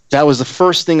the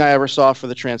first thing I ever saw for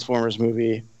the Transformers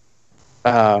movie.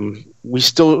 I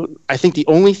think the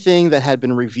only thing that had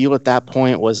been revealed at that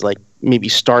point was like maybe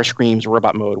Starscream's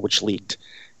robot mode, which leaked.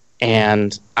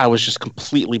 And I was just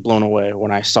completely blown away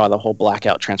when I saw the whole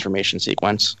Blackout transformation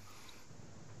sequence.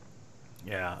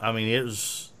 Yeah, I mean, it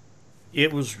was.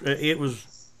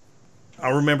 I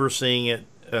remember seeing it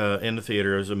in the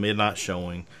theater. It was a midnight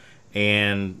showing,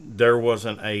 and there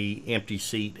wasn't a empty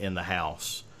seat in the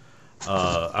house.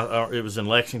 It was in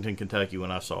Lexington, Kentucky when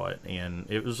I saw it, and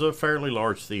it was a fairly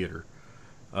large theater.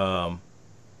 And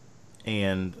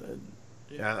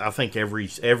I think every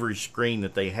screen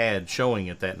that they had showing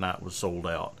it that night was sold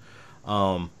out.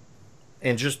 And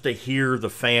just to hear the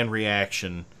fan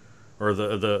reaction, or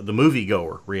the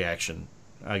moviegoer reaction,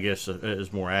 I guess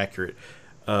is more accurate,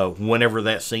 whenever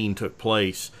that scene took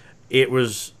place, it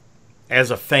was, as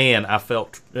a fan, I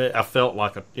felt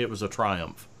like it was a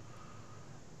triumph.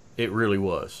 It really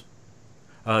was.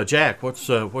 Jack, what's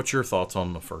your thoughts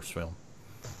on the first film?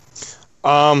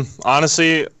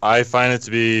 Honestly, I find it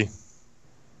to be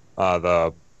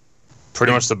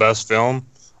pretty much the best film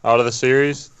out of the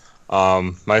series.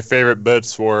 My favorite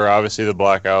bits were obviously the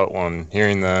Blackout one,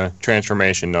 hearing the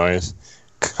transformation noise.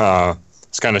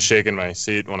 It's kind of shaking my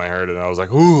seat when I heard it. I was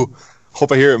like, "Ooh,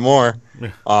 hope I hear it more."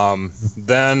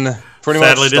 Then pretty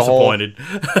Sadly much disappointed.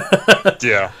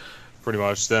 Yeah. Pretty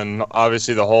much. Then,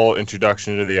 obviously, the whole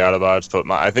introduction to the Autobots. But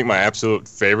I think my absolute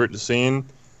favorite scene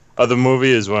of the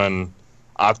movie is when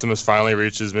Optimus finally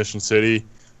reaches Mission City,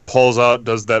 pulls out,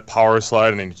 does that power slide,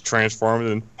 and then he transforms,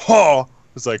 and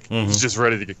it's like he's just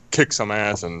ready to kick some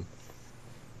ass, and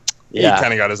he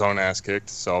kind of got his own ass kicked.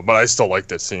 So, but I still liked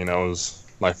that scene. That was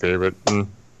my favorite. And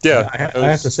I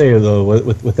have to say though,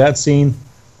 with that scene,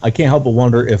 I can't help but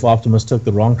wonder if Optimus took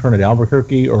the wrong turn at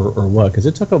Albuquerque or what, because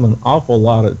it took him an awful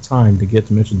lot of time to get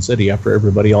to Mission City after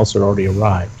everybody else had already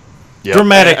arrived. Yep.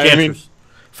 Dramatic entrance.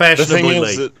 Fashionably the thing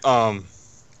late. Is that,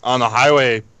 on the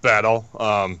highway battle,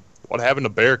 what happened to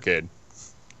Barricade?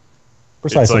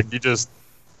 Precisely. It's like you just,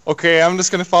 okay, I'm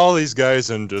just going to follow these guys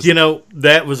and just... You know,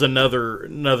 that was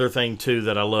another thing, too,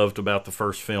 that I loved about the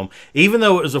first film. Even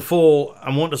though it was a full,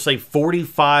 I want to say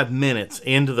 45 minutes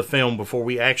into the film before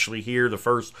we actually hear the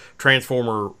first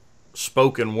Transformer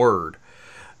spoken word,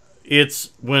 it's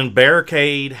when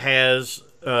Barricade has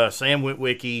Sam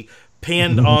Witwicky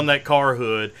pinned on that car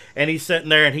hood, and he's sitting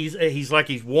there, and he's like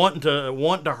he's wanting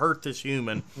to hurt this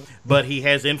human, but he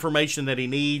has information that he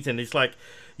needs, and it's like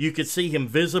you could see him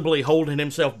visibly holding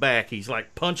himself back. He's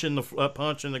like punching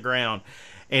the ground,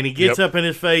 and he gets up in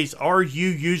his face. Are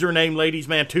you username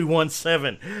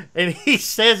ladiesman217? And he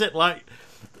says it like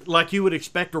you would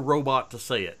expect a robot to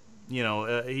say it. You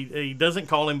know, he doesn't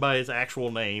call him by his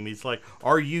actual name. He's like,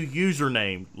 "Are you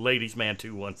username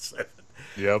ladiesman217?"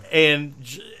 Yep. And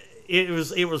it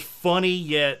was funny,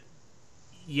 yet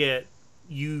the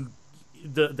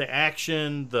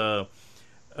action,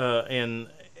 and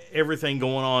everything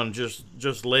going on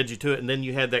just led you to it. And then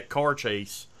you had that car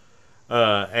chase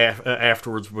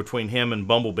afterwards between him and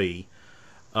Bumblebee.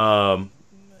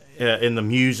 In the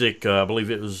music, I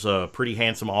believe it was "Pretty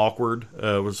Handsome Awkward"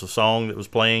 was the song that was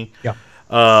playing. Yeah.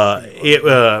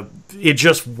 It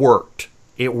just worked.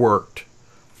 It worked.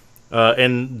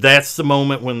 And that's the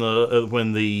moment when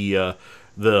the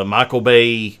Michael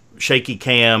Bay shaky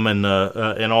cam and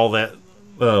all that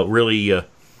really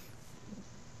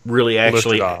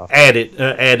actually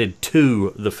added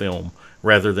to the film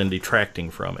rather than detracting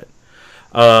from it.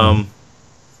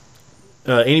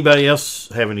 Anybody else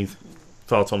have any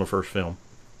thoughts on the first film?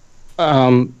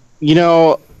 You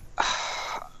know,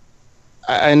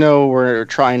 I know we're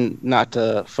trying not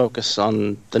to focus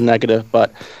on the negative,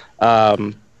 but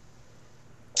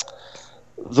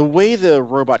the way the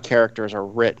robot characters are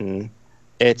written,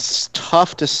 it's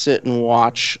tough to sit and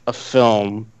watch a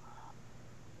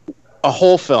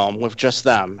whole film with just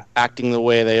them acting the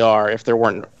way they are if there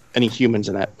weren't any humans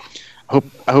in it. I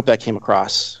hope that came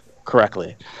across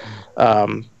correctly.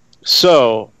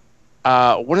 So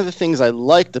one of the things I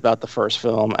liked about the first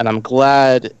film, and I'm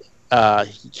glad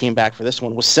he came back for this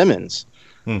one, was Simmons.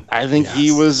 I think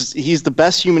he's the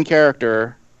best human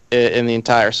character in the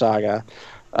entire saga.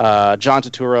 John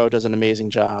Turturro does an amazing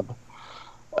job.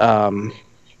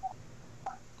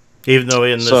 Even though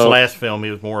in this last film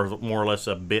he was more or less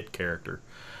a bit character.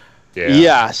 Yeah.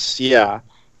 Yes, yeah.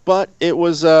 But it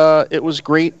was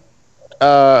great.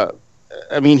 I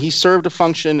mean, he served a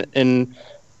function in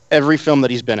every film that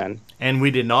he's been in. And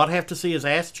we did not have to see his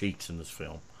ass cheeks in this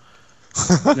film.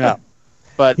 No.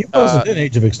 But he wasn't in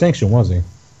Age of Extinction, was he?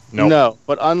 Nope. No,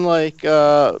 but unlike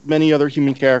many other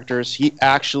human characters, he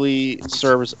actually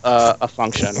serves a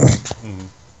function.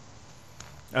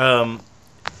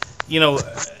 You know,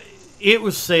 it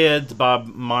was said by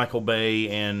Michael Bay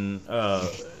and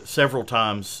several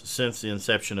times since the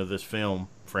inception of this film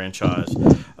franchise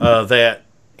that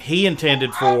he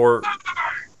intended for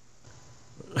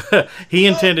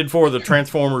the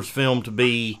Transformers film to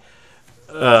be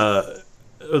the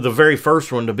very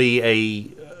first one to be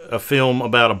a film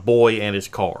about a boy and his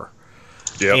car.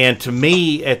 Yep. And to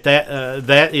me, at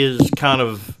that is kind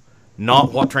of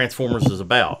not what Transformers is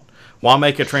about. Why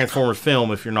make a Transformers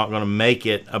film if you're not going to make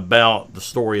it about the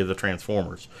story of the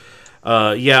Transformers?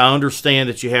 Yeah, I understand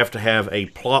that you have to have a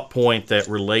plot point that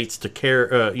relates to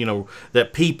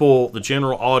that people, the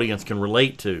general audience, can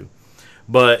relate to.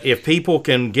 But if people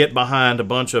can get behind a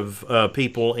bunch of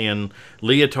people in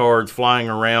leotards flying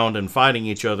around and fighting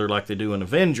each other like they do in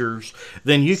Avengers,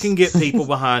 then you can get people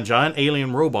behind giant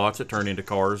alien robots that turn into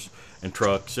cars and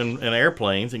trucks and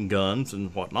airplanes and guns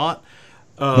and whatnot,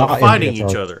 fighting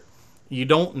each other. You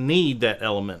don't need that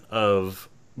element of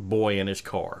boy in his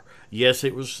car. Yes,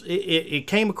 it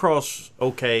came across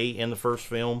okay in the first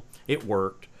film. It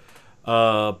worked.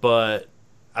 But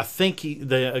I think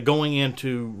going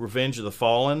into Revenge of the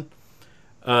Fallen,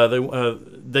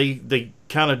 they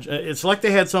kind of, it's like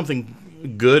they had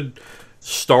something good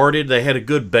started. They had a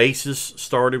good basis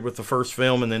started with the first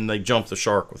film, and then they jumped the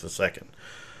shark with the second.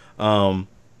 There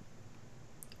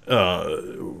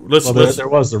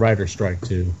was the writer's strike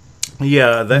too.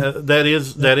 Yeah,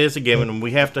 that is a given, and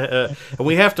we have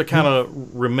to kind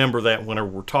of remember that whenever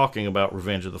we're talking about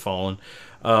Revenge of the Fallen.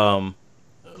 So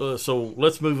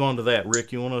let's move on to that.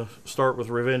 Rick, you want to start with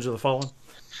Revenge of the Fallen?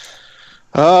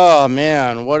 Oh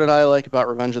man, what did I like about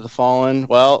Revenge of the Fallen?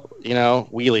 Well,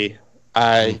 Wheelie.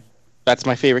 That's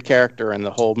my favorite character in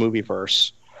the whole movie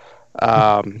verse.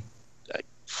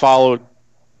 Followed,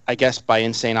 I guess, by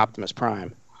Insane Optimus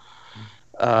Prime.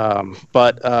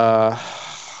 But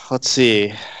let's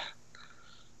see.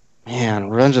 Man,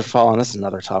 Revenge of the Fallen, that's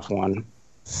another tough one.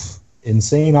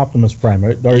 Insane Optimus Prime.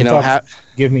 Are you talking,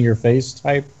 give me your face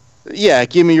type? Yeah,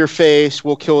 give me your face.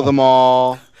 We'll kill them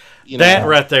all. That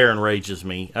right there enrages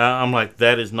me. I'm like,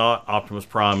 that is not Optimus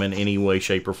Prime in any way,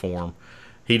 shape, or form.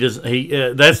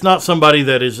 That's not somebody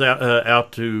that is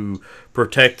out to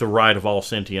protect the right of all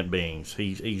sentient beings.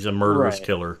 He's a murderous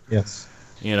killer. Yes.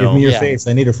 Give me your face.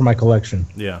 I need it for my collection.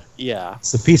 Yeah. Yeah.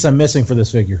 It's the piece I'm missing for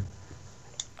this figure.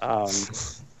 Man,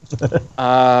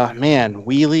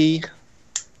 Wheelie.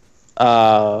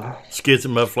 Skids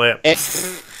and Mudflap.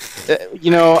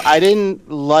 I didn't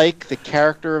like the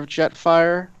character of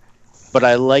Jetfire, but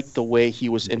I liked the way he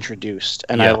was introduced,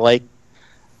 and I like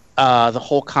the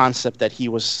whole concept that he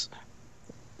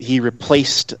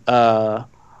replaced a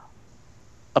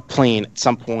plane at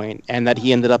some point, and that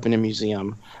he ended up in a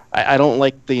museum. I don't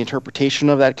like the interpretation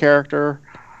of that character,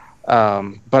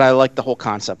 but I like the whole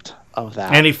concept of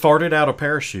that. And he farted out a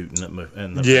parachute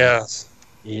in the Yes.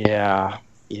 Yeah,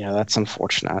 that's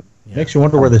unfortunate. Makes you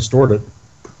wonder where they stored it.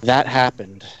 That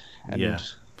happened. And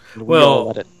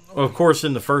well, of course,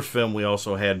 in the first film, we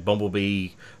also had Bumblebee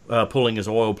pulling his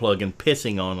oil plug and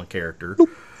pissing on a character.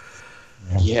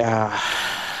 Yeah,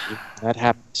 that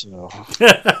happened too.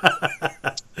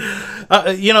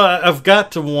 I've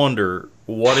got to wonder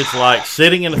what it's like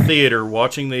sitting in a theater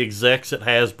watching the execs at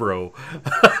Hasbro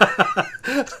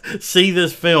see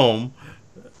this film.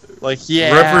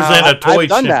 Represent a toy.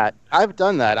 I've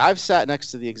done that. I've sat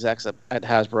next to the execs at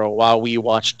Hasbro while we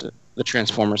watched the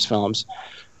Transformers films,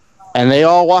 and they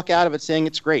all walk out of it saying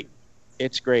it's great.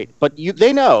 It's great. But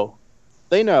they know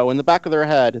in the back of their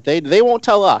head. They won't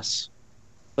tell us,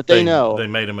 but they know. They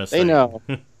made a mistake. They know.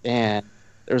 And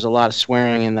there's a lot of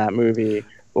swearing in that movie.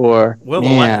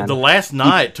 The Last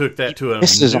Night took that to a...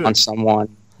 Pisses on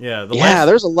someone. Yeah,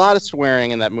 there's a lot of swearing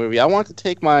in that movie. I want to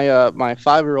take my my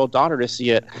 5-year-old daughter to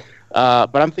see it,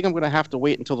 but I think I'm going to have to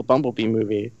wait until the Bumblebee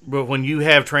movie. But when you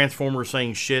have Transformers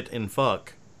saying shit and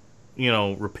fuck,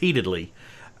 repeatedly,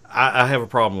 I have a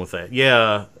problem with that.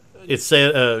 Yeah, it's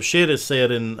said shit is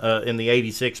said in the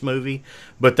 '86 movie,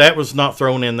 but that was not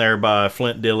thrown in there by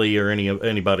Flint Dille or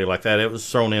anybody like that. It was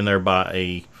thrown in there by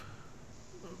a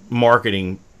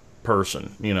marketing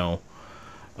person,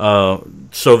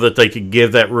 so that they could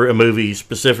give that movie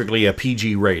specifically a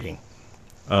PG rating.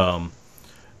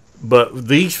 But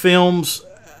these films,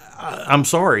 I'm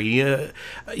sorry, this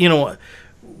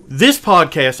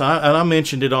podcast, and I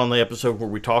mentioned it on the episode where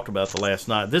we talked about The Last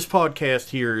Night. This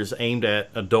podcast here is aimed at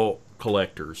adult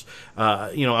collectors.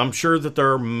 I'm sure that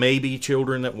there are maybe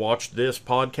children that watch this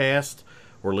podcast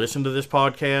or listen to this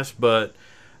podcast, but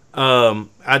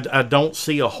I don't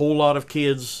see a whole lot of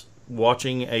kids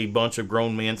watching a bunch of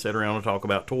grown men sit around and talk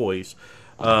about toys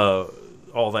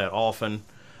all that often.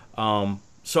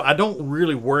 So I don't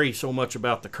really worry so much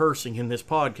about the cursing in this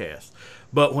podcast.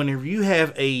 But whenever you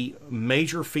have a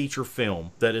major feature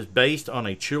film that is based on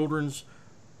a children's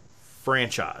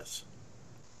franchise,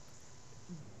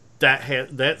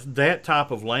 that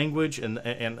type of language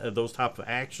and those type of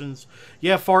actions,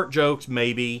 fart jokes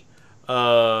maybe,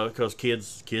 because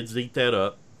kids eat that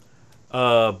up,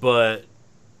 but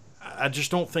I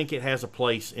just don't think it has a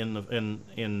place in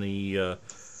the.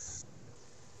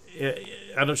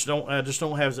 I just don't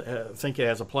think it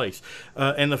has a place.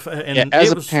 As a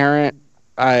parent,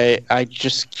 I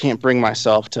just can't bring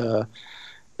myself to.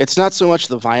 It's not so much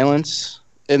the violence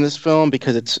in this film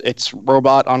because it's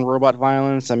robot on robot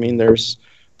violence. I mean, there's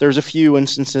a few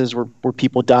instances where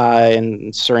people die,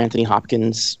 and Sir Anthony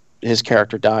Hopkins, his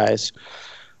character dies.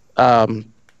 But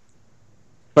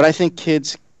I think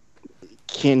kids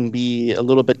can be a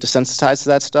little bit desensitized to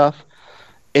that stuff.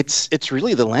 It's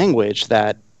really the language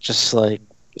that just like,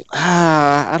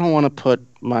 I don't want to put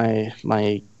my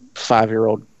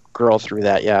 5-year-old girl through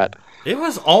that yet. It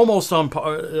was almost on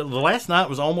par. The Last Night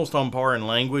was almost on par in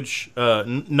language,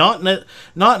 not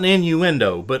in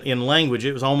innuendo, but in language.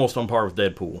 It was almost on par with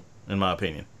Deadpool, in my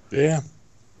opinion. Yeah.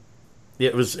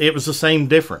 It was the same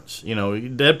difference.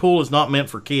 Deadpool is not meant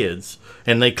for kids,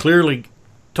 and they clearly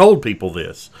told people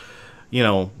this.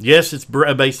 Yes, it's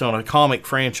based on a comic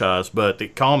franchise, but the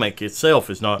comic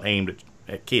itself is not aimed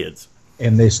at kids.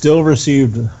 And they still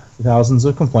received thousands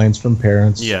of complaints from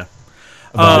parents. Yeah.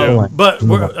 about But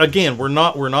the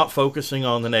we're not focusing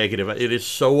on the negative. It is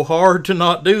so hard to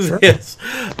not do this.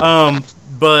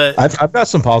 But I've got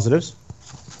some positives.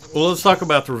 well, let's talk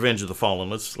about the Revenge of the Fallen.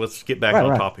 Let's get back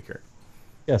on topic here.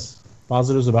 Yes,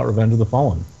 positives about Revenge of the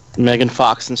Fallen. Megan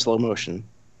Fox in slow motion.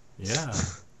 Yeah.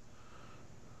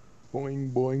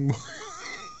 Boing, boing, boing.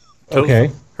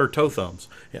 Okay. Her toe thumbs.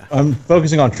 Yeah. I'm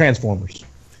focusing on Transformers.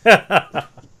 Turn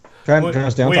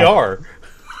us down. We top. are.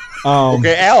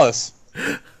 Okay, Alice.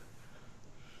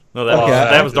 No,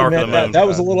 that was Dark of the Moon. That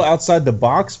was a little outside the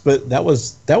box, but that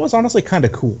was honestly kind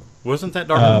of cool. Wasn't that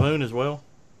Dark of the Moon as well?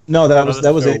 No, that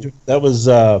was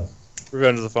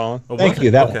Revenge of the Fallen. Oh, thank was you.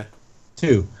 it? That Okay. one.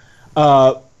 Two.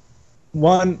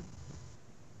 One.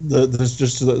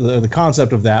 The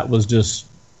concept of that was just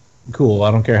cool.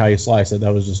 I don't care how you slice it.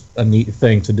 That was just a neat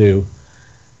thing to do.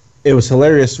 It was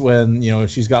hilarious when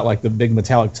she's got like the big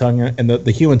metallic tongue and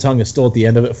the human tongue is still at the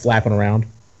end of it flapping around.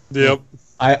 Yep.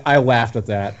 I laughed at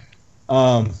that.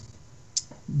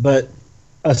 But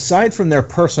aside from their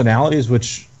personalities,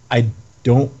 which I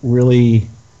don't really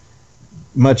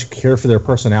much care for their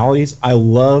personalities, I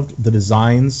loved the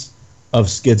designs of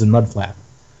Skids and Mudflap.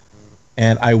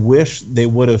 And I wish they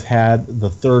would have had the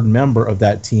third member of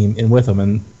that team in with them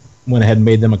and went ahead and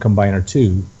made them a combiner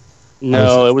too.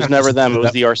 No, it was never them. It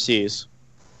was the RCs.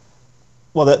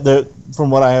 Well, from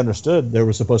what I understood, there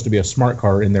was supposed to be a smart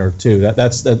car in there too.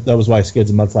 That was why Skids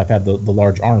and Mudflap had the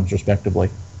large arms, respectively.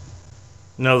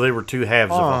 No, they were two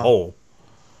halves of a whole.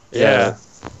 Yeah.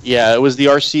 Yeah, it was the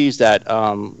RCs that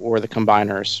were the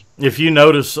combiners. If you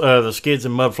notice, the Skids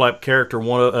and Mudflap character,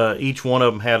 each one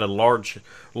of them had a large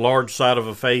side of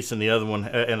a face, and the other one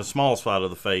and a small side of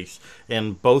the face,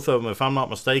 and both of them, if I'm not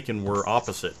mistaken, were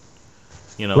opposite.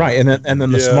 Right, and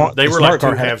then the smart they the were smart like two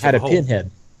car halves had of a a whole.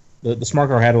 pinhead. The smart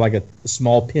car had like a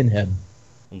small pinhead.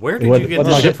 Where did you get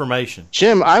this information?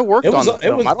 Jim, I worked on the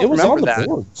film. I don't remember on the that.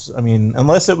 boards. I mean,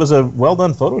 unless it was a well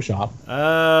done Photoshop.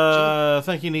 I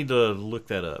think you need to look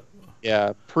that up.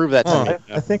 Yeah, prove that to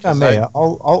me. I think I may.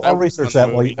 I'll research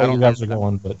that while you guys are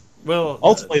going. But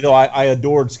ultimately, though, I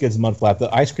adored Skids and Mudflap.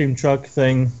 The ice cream truck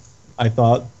thing, I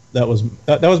thought that was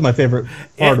my favorite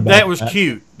part about that. Was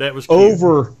cute. That was cute.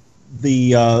 Over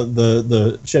the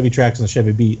Chevy Trax and the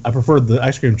Chevy Beat. I preferred the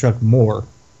ice cream truck more.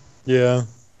 Yeah.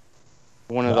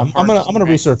 I'm gonna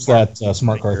research that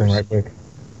smart car thing right quick.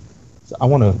 So I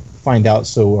want to find out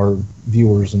so our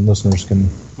viewers and listeners can.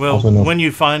 Well, also know. when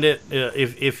you find it,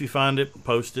 if you find it,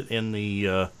 post it in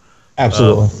the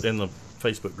absolutely in the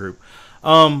Facebook group.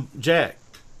 Jack.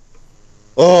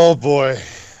 Oh boy.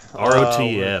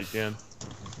 ROTF.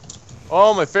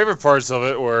 Oh, my favorite parts of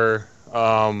it were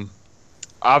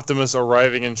Optimus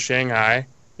arriving in Shanghai.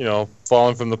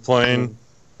 Falling from the plane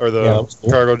or the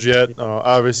cargo jet.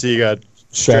 Obviously, you got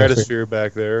Stratosphere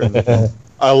back there. And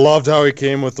I loved how he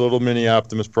came with the little mini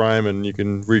Optimus Prime, and you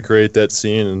can recreate that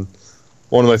scene. And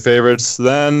one of my favorites.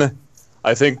 Then,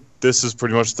 I think this is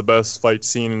pretty much the best fight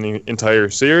scene in the entire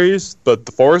series. But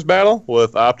the forest battle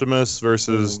with Optimus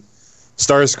versus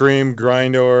Starscream,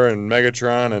 Grindor, and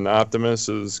Megatron, and Optimus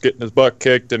is getting his butt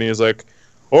kicked, and he's like,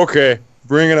 "Okay,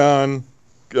 bring it on."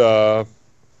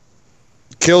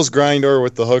 Kills Grindor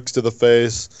with the hooks to the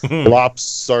face, lops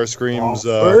Starscream's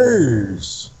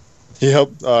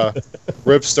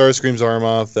rips Starscream's arm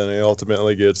off, and he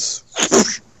ultimately gets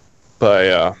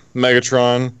by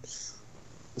Megatron.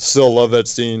 Still love that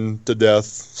scene to death.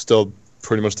 Still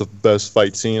pretty much the best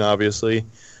fight scene, obviously.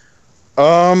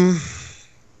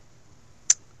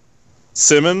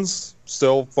 Simmons,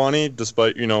 still funny,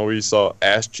 despite, we saw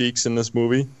ass cheeks in this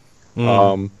movie.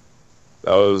 That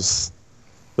was...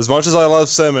 As much as I love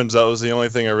Simmons, that was the only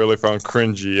thing I really found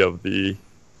cringy of the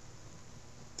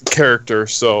character.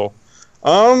 So,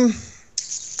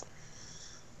 it's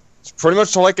pretty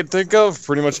much all I could think of.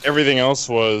 Pretty much everything else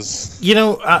was...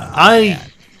 I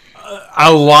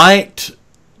liked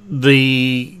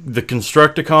the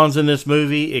Constructicons in this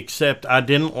movie, except I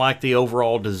didn't like the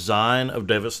overall design of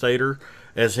Devastator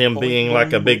as him being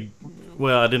like a big...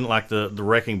 Well, I didn't like the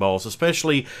wrecking balls,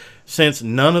 especially since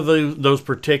none of those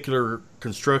particular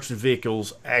construction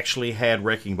vehicles actually had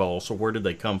wrecking balls. So where did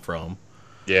they come from?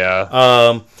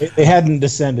 Yeah. They hadn't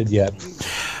descended yet.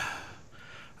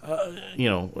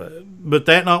 But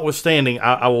that notwithstanding,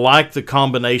 I like the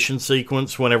combination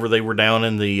sequence whenever they were down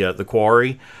in the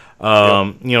quarry.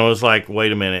 It's like,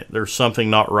 wait a minute, there's something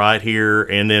not right here,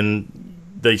 and then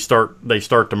they start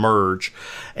to merge,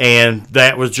 and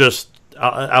that was just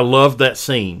I loved that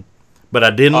scene, but I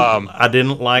didn't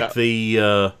like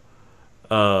the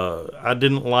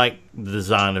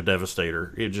design of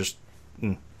Devastator. It just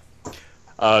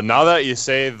Now that you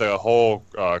say the whole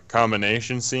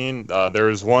combination scene, there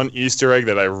was one Easter egg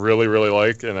that I really, really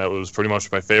liked, and that was pretty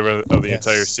much my favorite of the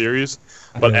entire series.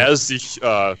 But as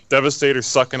the Devastator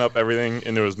sucking up everything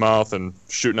into his mouth and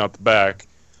shooting out the back,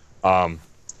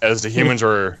 as the humans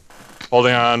were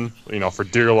holding on, for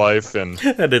dear life, and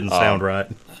that didn't sound right.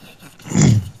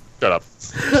 Shut up.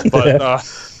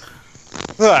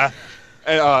 But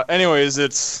anyways,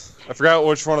 I forgot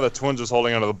which one of the twins was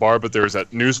holding onto the bar, but there was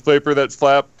that newspaper that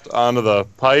flapped onto the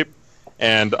pipe,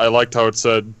 and I liked how it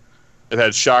said it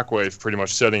had Shockwave pretty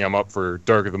much setting him up for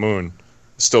Dark of the Moon.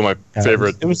 Still my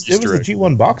favorite. It was the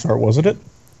G1 box art, wasn't it?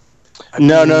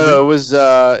 No.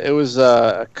 It was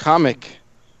a comic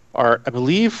art, I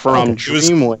believe, from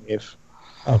Dreamwave.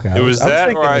 Okay. It was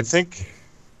that, or I think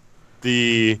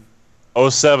the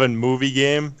 07 movie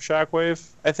game Shockwave.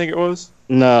 I think it was.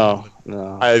 No.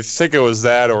 I think it was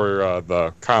that or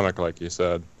the comic, like you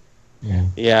said.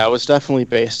 Yeah, it was definitely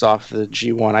based off the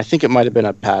G1. I think it might have been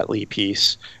a Pat Lee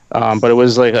piece, but it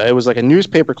was like a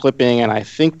newspaper clipping, and I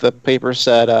think the paper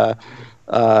said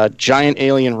 "giant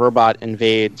alien robot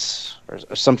invades" or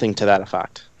something to that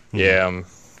effect. Yeah,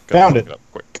 found it.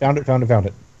 Found it.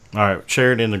 All right,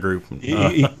 share it in the group.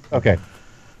 Okay.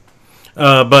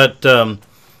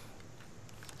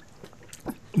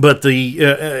 But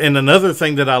and another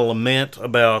thing that I lament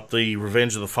about the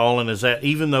Revenge of the Fallen is that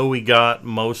even though we got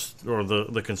most, or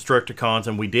the Constructicons,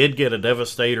 and we did get a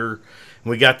Devastator, and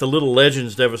we got the Little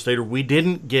Legends Devastator, we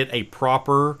didn't get a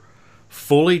proper,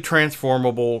 fully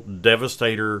transformable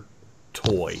Devastator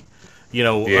toy.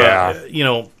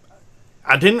 I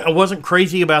wasn't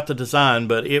crazy about the design,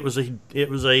 but it was a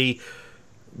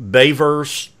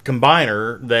Bayverse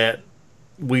combiner that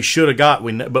we should have got,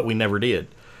 but we never did.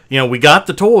 We got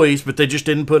the toys, but they just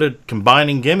didn't put a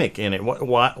combining gimmick in it.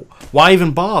 Why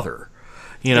even bother?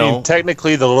 I mean,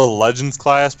 technically the Little Legends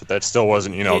class, but that still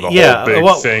wasn't, the whole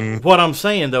big thing. What I'm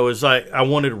saying, though, is I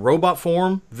wanted robot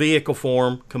form, vehicle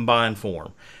form, combined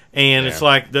form. And it's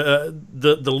like the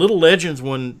Little Legends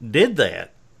one did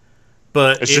that,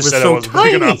 but it was so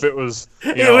tiny. Big enough. It was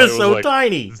so like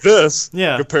tiny. This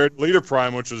compared to Leader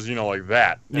Prime, which was, like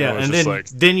that. And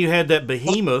then you had that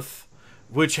Behemoth,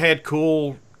 which had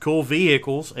cool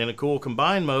vehicles and a cool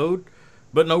combined mode,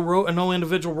 but no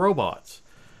individual robots.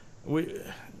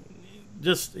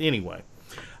 Anyway,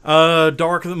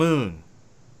 Dark of the Moon.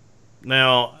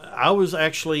 Now, I was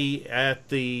actually at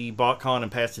the BotCon in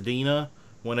Pasadena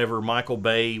whenever Michael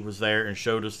Bay was there and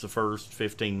showed us the first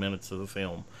 15 minutes of the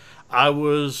film. I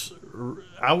was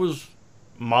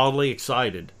mildly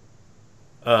excited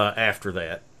after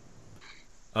that,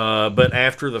 but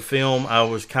after the film, I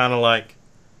was kind of like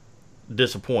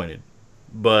disappointed,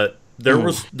 but there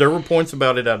were points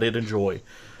about it I did enjoy.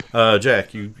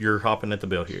 Jack, you're hopping at the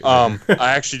bill here. I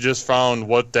actually just found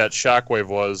what that Shockwave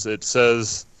was. It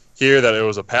says here that it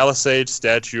was a Palisade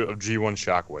statue of G1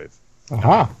 Shockwave.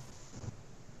 Aha.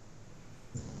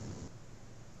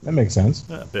 That makes sense.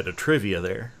 A bit of trivia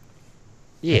there.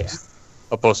 Yeah.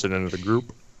 I'll post it into the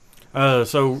group.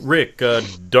 So Rick,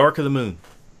 Dark of the Moon.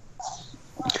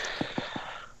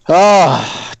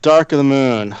 Dark of the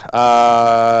Moon.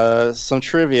 Some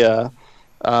trivia.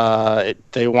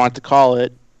 They want to call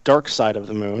it Dark Side of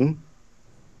the Moon.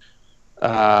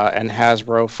 And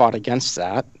Hasbro fought against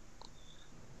that.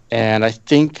 And I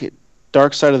think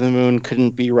Dark Side of the Moon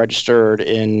couldn't be registered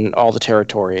in all the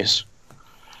territories.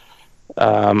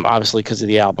 Obviously because of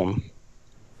the album.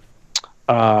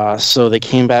 So they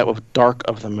came back with Dark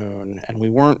of the Moon. And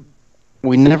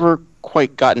we never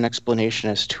quite got an explanation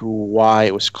as to why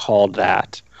it was called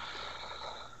that.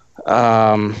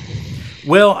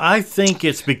 Well, I think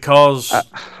it's because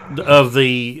of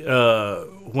the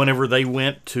whenever they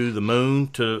went to the moon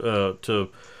to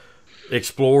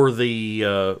explore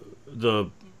the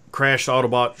crashed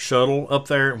Autobot shuttle up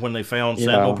there when they found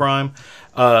Sentinel Prime.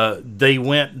 They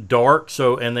went dark,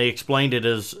 and they explained it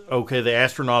as the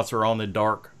astronauts are on the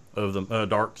dark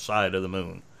side of the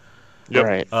moon. Yep.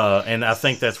 Right. And I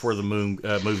think that's where the moon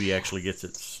movie actually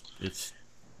gets its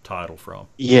title from.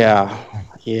 Yeah.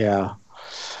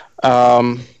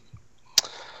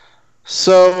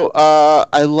 So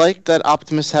I like that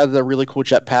Optimus had a really cool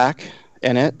jetpack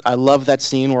in it. I love that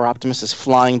scene where Optimus is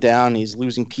flying down, and he's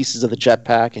losing pieces of the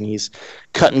jetpack, and he's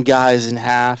cutting guys in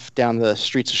half down the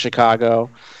streets of Chicago,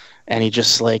 and he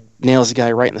just nails the guy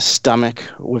right in the stomach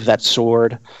with that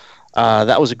sword.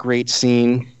 That was a great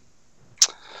scene.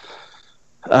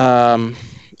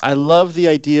 I love the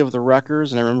idea of the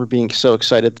Wreckers, and I remember being so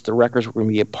excited that the Wreckers were going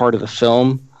to be a part of the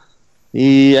film.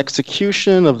 The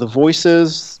execution of the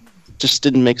voices just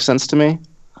didn't make sense to me.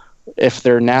 If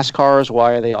they're NASCARs,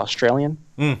 why are they Australian?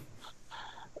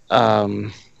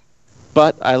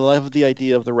 But I love the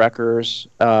idea of the Wreckers.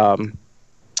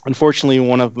 Unfortunately,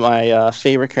 one of my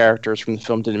favorite characters from the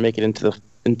film didn't make it into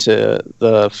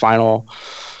the final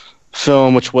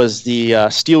film, which was the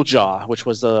Steeljaw, which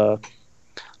was the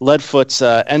Leadfoot's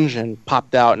engine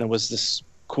popped out, and it was this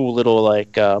cool little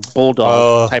like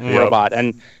bulldog type robot.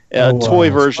 And a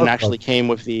toy version actually came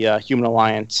with the Human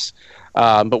Alliance,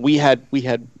 but we had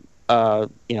all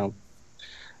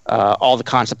the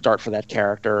concept art for that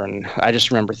character, and I just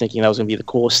remember thinking that was going to be the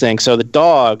coolest thing. So the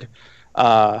dog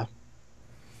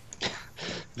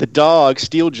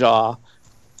Steeljaw,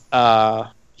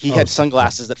 he had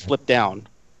sunglasses that flipped down.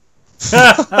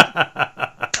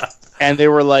 And they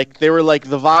were like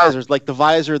the visors, like the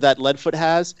visor that Leadfoot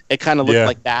has. It kind of looked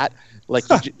like that. Like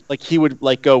he would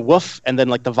like go woof, and then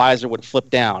like the visor would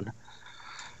flip down,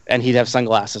 and he'd have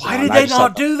sunglasses. Why did they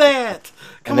not do that?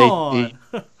 Come on.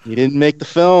 He didn't make the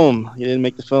film.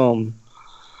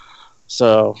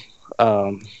 So,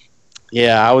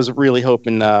 yeah, I was really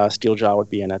hoping Steeljaw would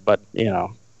be in it, but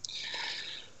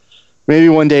maybe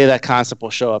one day that concept will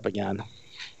show up again.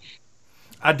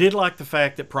 I did like the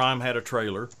fact that Prime had a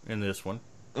trailer in this one.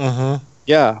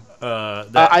 Yeah.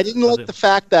 I didn't like the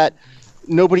fact that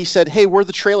nobody said, "Hey, where'd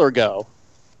the trailer go?"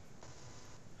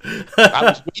 I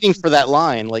was waiting for that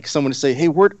line, like someone to say, "Hey,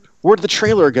 where'd the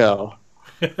trailer go?"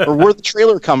 Or where'd the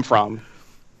trailer come from?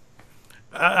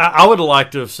 I would have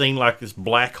liked to have seen like this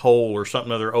black hole or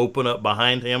something other open up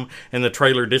behind him, and the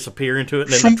trailer disappear into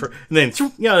it, and then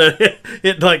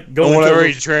it like goes. Whenever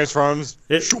he transforms,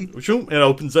 it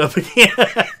opens up again.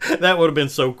 That would have been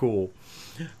so cool.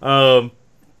 But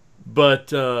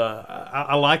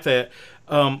I like that.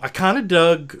 I kind of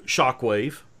dug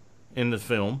Shockwave in the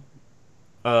film,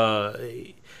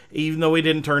 even though he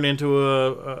didn't turn into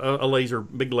a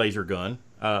big laser gun.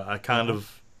 I kind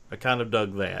of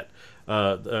dug that.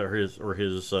 Or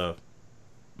his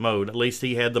mode. At least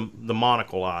he had the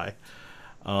monocle eye,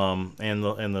 and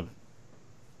the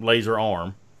laser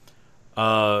arm.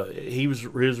 He was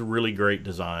a really great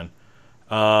design.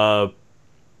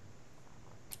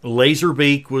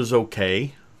 Laserbeak was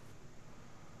okay.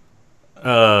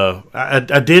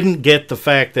 I didn't get the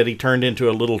fact that he turned into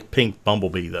a little pink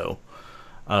bumblebee though.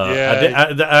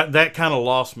 That kind of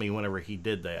lost me whenever he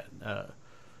did that.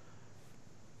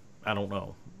 I don't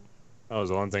know. That was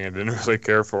the one thing I didn't really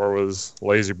care for was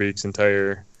Laserbeak's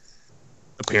entire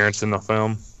appearance in the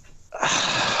film.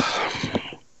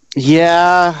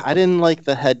 Yeah, I didn't like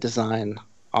the head design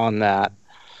on that.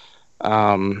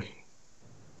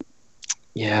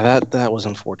 Yeah, that was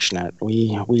unfortunate.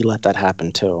 We let that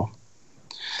happen too.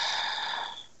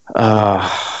 The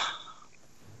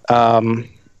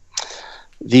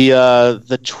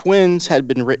twins had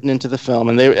been written into the film,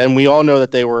 and we all know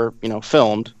that they were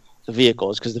filmed. The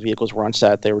vehicles, because the vehicles were on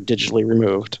set, they were digitally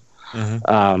removed.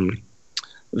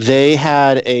 They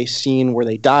had a scene where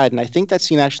they died, and I think that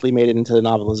scene actually made it into the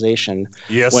novelization.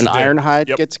 Yes, when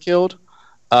Ironhide gets killed,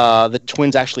 the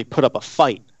twins actually put up a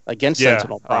fight against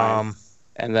Sentinel Prime,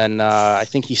 and then I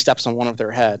think he steps on one of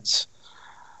their heads.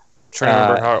 I'm trying to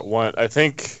remember how it went. I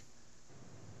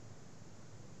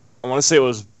want to say it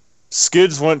was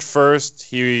Skids went first.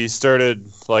 He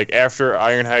started after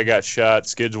Ironhide got shot.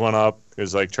 Skids went up. He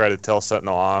was tried to tell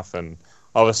Sentinel off, and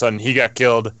all of a sudden he got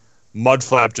killed.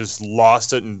 Mudflap just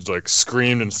lost it and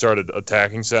screamed and started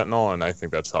attacking Sentinel, and I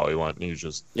think that's how he went. And he was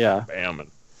just bam, and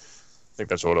I think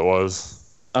that's what it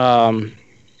was. And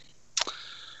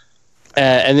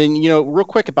then real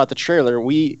quick about the trailer,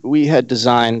 we had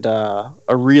designed a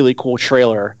really cool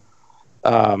trailer.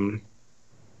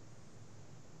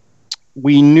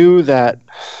 We knew that,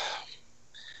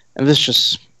 and this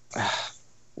just.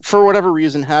 For whatever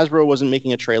reason, Hasbro wasn't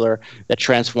making a trailer that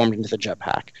transformed into the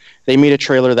jetpack. They made a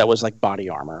trailer that was like body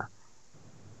armor.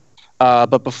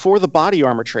 But before the body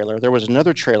armor trailer, there was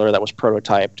another trailer that was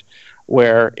prototyped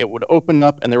where it would open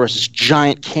up and there was this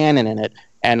giant cannon in it,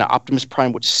 and Optimus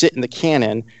Prime would sit in the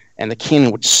cannon, and the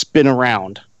cannon would spin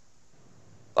around.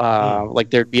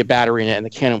 Like there'd be a battery in it, and the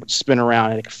cannon would spin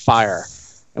around and it could fire.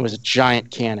 It was a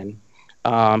giant cannon.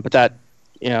 But that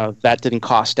didn't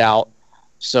cost out.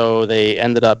 So they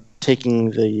ended up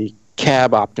taking the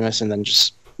cab Optimus and then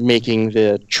just making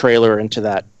the trailer into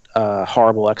that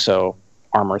horrible exo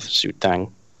armor suit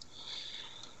thing.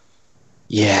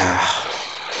 Yeah.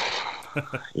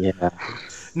 Yeah.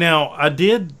 Now, I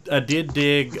did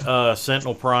dig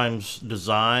Sentinel Prime's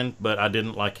design, but I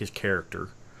didn't like his character.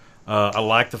 I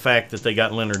like the fact that they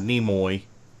got Leonard Nimoy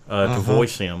to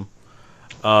voice him.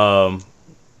 And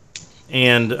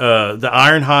the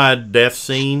Ironhide death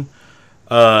scene,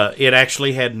 it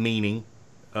actually had meaning.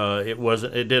 It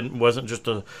wasn't just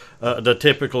the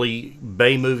typically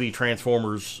Bay movie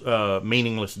Transformers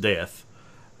meaningless death.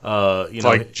 It's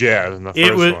like Jazz in the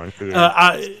first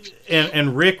one.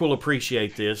 And Rick will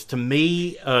appreciate this. To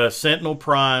me, Sentinel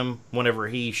Prime, whenever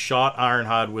he shot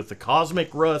Ironhide with the Cosmic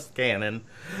Rust cannon,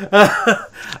 yep,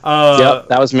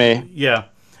 that was me. Yeah,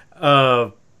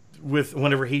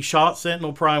 whenever he shot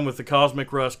Sentinel Prime with the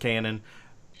Cosmic Rust cannon,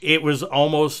 it was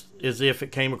almost as if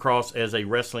it came across as a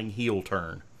wrestling heel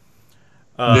turn.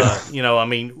 I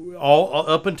mean, all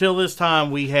up until this time,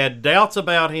 we had doubts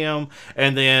about him,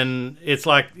 and then it's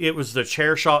like it was the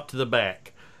chair shot to the back.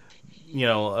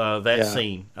 That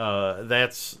scene. I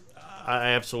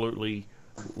absolutely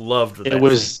loved that.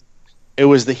 It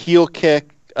was the heel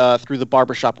kick through the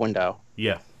barbershop window.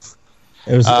 Yeah.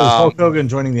 It was Hulk Hogan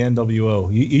joining the NWO.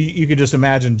 You could just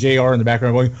imagine JR in the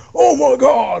background going, "Oh my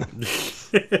God!"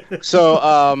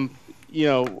 So,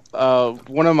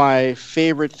 one of my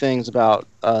favorite things about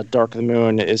Dark of the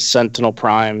Moon is Sentinel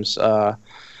Prime's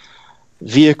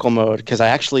vehicle mode, because I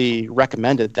actually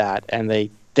recommended that, and they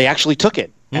actually took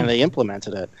it and they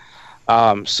implemented it.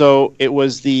 So it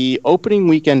was the opening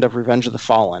weekend of Revenge of the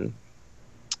Fallen,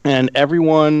 and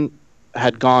everyone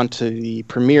had gone to the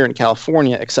premiere in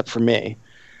California except for me.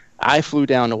 I flew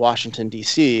down to Washington,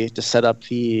 D.C. to set up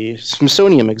the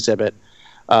Smithsonian exhibit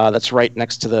that's right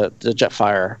next to the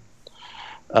Jetfire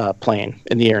plane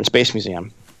in the Air and Space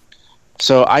Museum.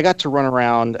 So I got to run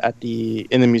around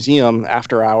in the museum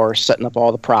after hours, setting up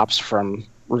all the props from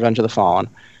Revenge of the Fallen.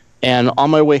 And on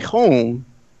my way home,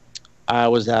 I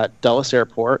was at Dulles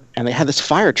Airport, and they had this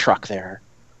fire truck there.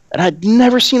 And I'd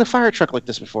never seen a fire truck like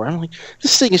this before. I'm like,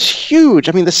 this thing is huge.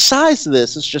 I mean, the size of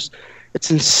this is just,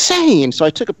 it's insane. So I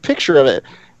took a picture of it.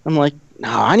 I'm like, no,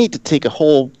 I need to take a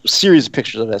whole series of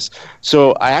pictures of this.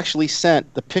 So I actually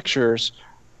sent the pictures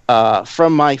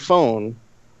from my phone,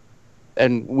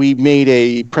 and we made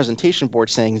a presentation board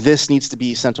saying this needs to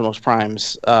be Sentinel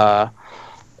Prime's alt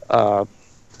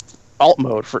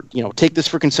mode for, take this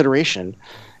for consideration.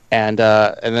 And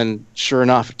then sure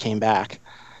enough, it came back.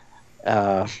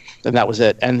 And that was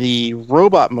it. And the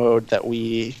robot mode that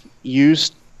we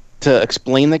used to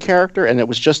explain the character, and it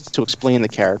was just to explain the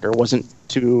character, it wasn't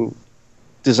to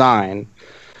design.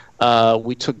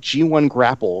 We took G1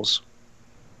 Grapple's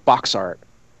box art,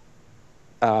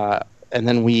 and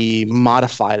then we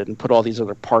modified it and put all these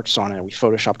other parts on it. We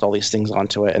photoshopped all these things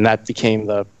onto it, and that became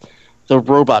the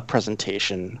robot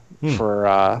presentation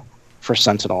for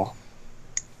Sentinel.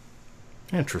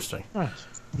 Interesting. Nice.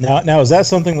 Now, is that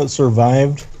something that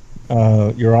survived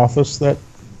your office,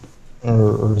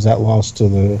 or is that lost to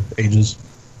the ages?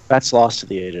 That's lost to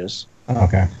the ages.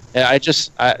 Okay.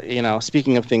 And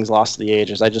speaking of things lost to the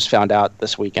ages, I just found out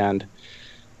this weekend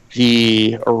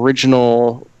the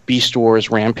original Beast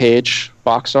Wars Rampage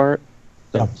box art,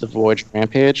 the Voyage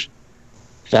Rampage,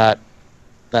 that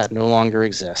no longer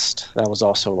exists. That was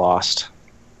also lost.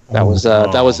 That was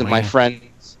in my friend.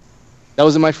 That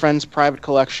was in my friend's private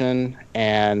collection,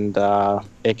 and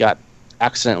it got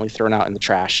accidentally thrown out in the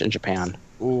trash in Japan.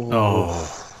 Ooh.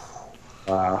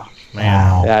 Oh,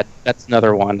 man, that's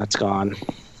another one that's gone.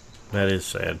 That is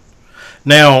sad.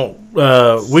 Now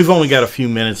we've only got a few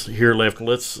minutes here left.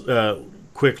 Let's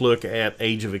quick look at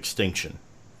Age of Extinction.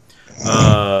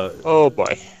 Oh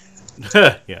boy,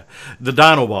 yeah, the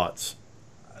Dinobots.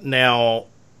 Now,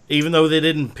 even though they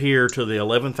didn't appear to the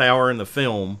 11th hour in the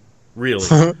film,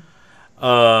 really.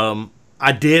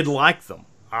 I did like them.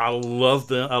 I love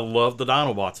the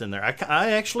Dinobots in there.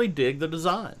 I actually dig the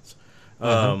designs.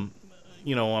 I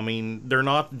mean, they're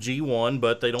not G1,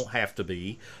 but they don't have to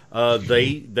be.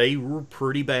 They were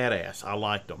pretty badass. I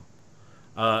liked them.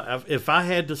 If I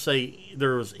had to say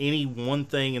there was any one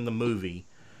thing in the movie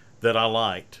that I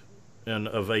liked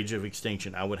of Age of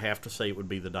Extinction, I would have to say it would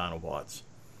be the Dinobots.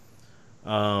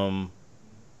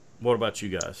 What about you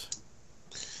guys?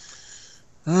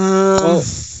 Well,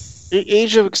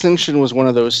 Age of Extinction was one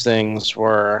of those things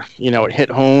where, it hit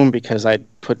home because I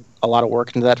put a lot of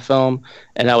work into that film,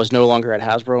 and I was no longer at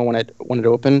Hasbro when it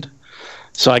opened.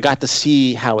 So I got to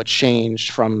see how it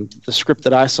changed from the script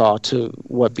that I saw to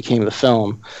what became the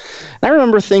film. And I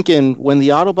remember thinking when the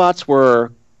Autobots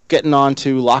were getting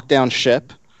onto Lockdown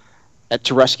Ship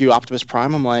to rescue Optimus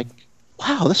Prime, I'm like,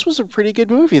 wow, this was a pretty good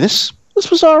movie. This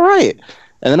was all right.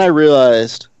 And then I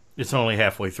realized it's only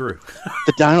halfway through.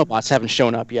 The Dinobots haven't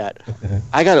shown up yet.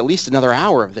 I got at least another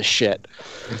hour of this shit.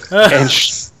 And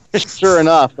sure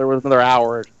enough, there was another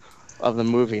hour of the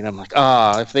movie, and I'm like,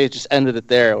 if they had just ended it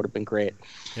there, it would have been great.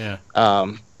 Yeah.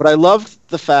 But I loved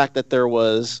the fact that there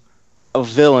was a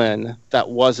villain that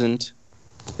wasn't,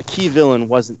 the key villain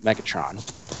wasn't Megatron.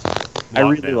 I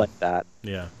really liked that.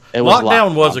 Yeah.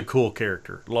 Lockdown was a cool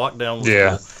character. Lockdown was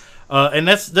cool. And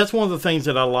that's one of the things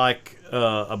that I like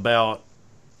about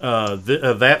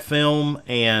that film,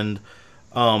 and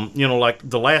like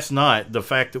The Last Night, the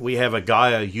fact that we have a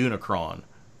Gaia Unicron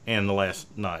in The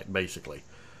Last Night, basically.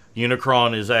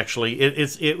 Unicron is actually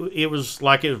it was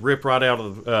like it was ripped right out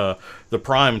of the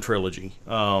Prime trilogy,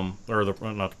 or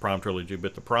not the Prime trilogy,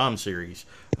 but the Prime series,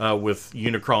 with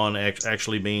Unicron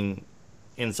actually being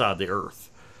inside the Earth.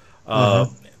 The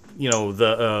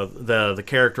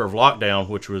character of Lockdown,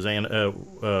 which was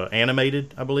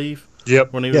animated, I believe.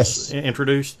 Yep. When he was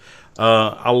introduced,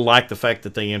 I like the fact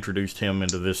that they introduced him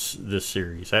into this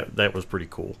series. That was pretty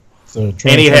cool. So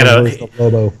and he had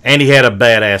a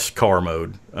badass car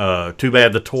mode. Too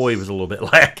bad the toy was a little bit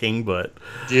lacking, but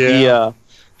the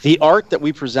art that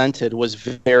we presented was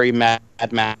very Mad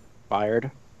Max inspired.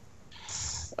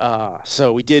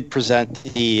 So we did present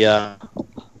the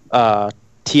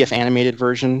TF animated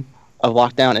version of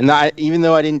Lockdown, and even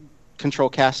though I didn't control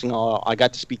casting all, I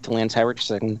got to speak to Lance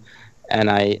Henriksen, and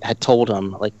I had told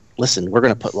him, like, listen, we're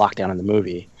going to put Lockdown in the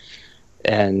movie.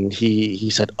 And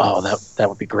he said, "Oh, that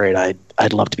would be great.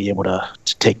 I'd love to be able to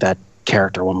take that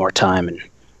character one more time and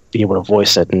be able to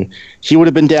voice it." And he would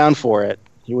have been down for it.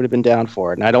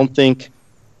 And I don't think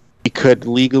we could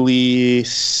legally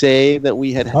say that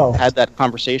we had had that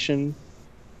conversation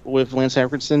with Lance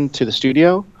Henriksen to the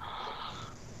studio.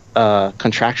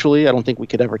 Contractually, I don't think we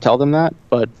could ever tell them that.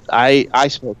 But I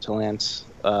spoke to Lance,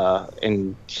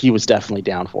 and he was definitely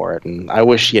down for it. And I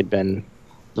wish he had been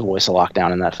the voice of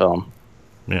Lockdown in that film.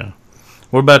 Yeah.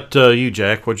 What about you,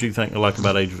 Jack? What do you think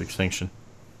about Age of Extinction?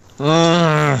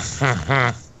 Well,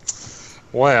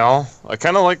 I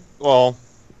kind of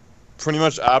pretty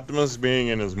much Optimus being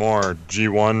in his more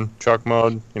G1 truck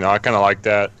mode. I kind of like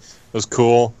that. It was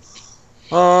cool.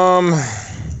 God,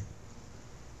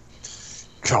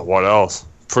 what else?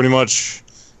 Pretty much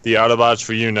the Autobots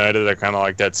reunited. I kind of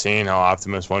like that scene, how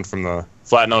Optimus went from the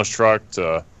flat-nose truck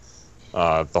to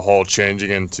the whole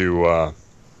changing into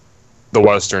the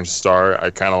Western Star. I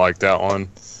kind of like that one,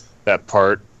 that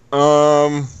part.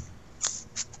 Trying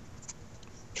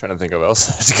to think of else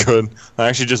that's good. I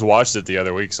actually just watched it the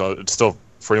other week, so it's still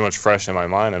pretty much fresh in my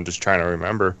mind. I'm just trying to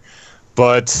remember.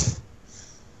 But,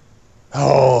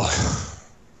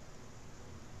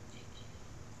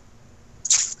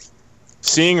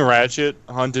 seeing Ratchet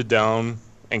hunted down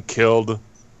and killed,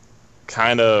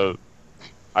 kind of,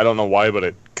 I don't know why, but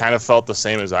it kind of felt the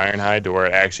same as Ironhide, to where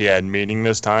it actually had meaning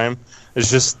this time. It's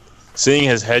just seeing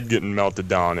his head getting melted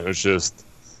down. It was just,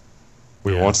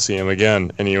 we won't see him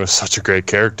again, and he was such a great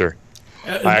character.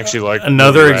 I actually like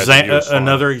another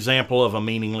example of a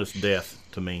meaningless death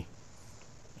to me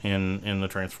in the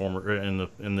Transformer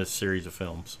in this series of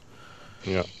films.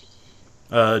 Yeah.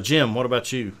 Jim, what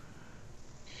about you?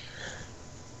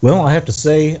 Well, I have to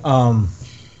say, kind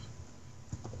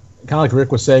of like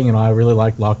Rick was saying, I really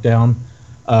like Lockdown.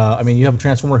 You have a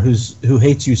Transformer who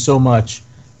hates you so much,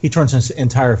 he turns his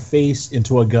entire face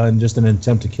into a gun just in an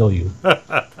attempt to kill you.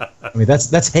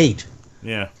 That's hate.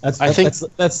 Yeah, that's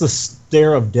the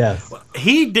stare of death.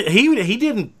 He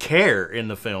didn't care in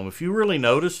the film. If you really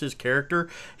notice his character,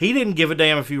 he didn't give a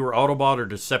damn if you were Autobot or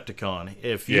Decepticon.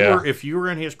 If you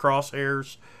were in his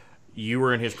crosshairs, you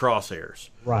were in his crosshairs.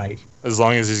 Right. As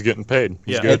long as he's getting paid.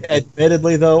 He's good.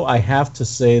 Admittedly, though, I have to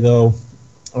say,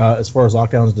 as far as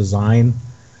Lockdown's design,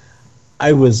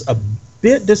 I was a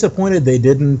bit disappointed they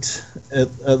didn't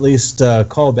at least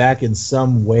call back in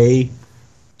some way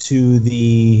to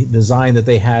the design that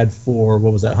they had for,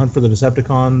 what was that, Hunt for the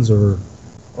Decepticons,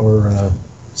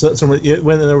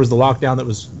 when there was the Lockdown that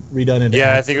was redone into...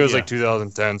 Yeah, I think it was like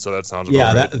 2010, so that sounds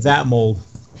about right. that mold.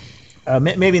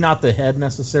 Maybe not the head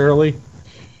necessarily,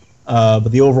 but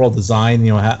the overall design,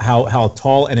 how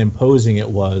tall and imposing it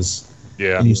was.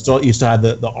 Yeah. And you still had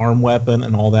the arm weapon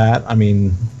and all that.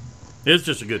 It's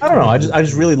just a good toy. I don't know, I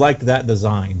just really liked that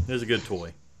design. It's a good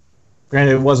toy.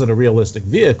 Granted, it wasn't a realistic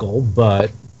vehicle,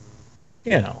 but,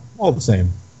 all the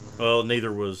same. Well,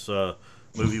 neither was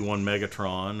Movie 1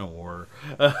 Megatron or...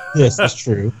 This is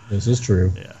true.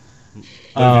 Yeah. Movie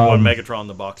 1 Megatron,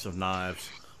 the box of knives.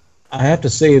 I have to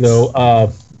say, though,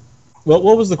 what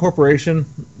was the corporation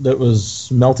that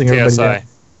was melting everybody down?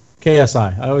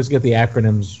 KSI. I always get the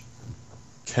acronyms.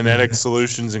 Kinetic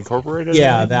Solutions Incorporated?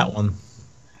 Yeah, that one.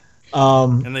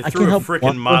 And they threw a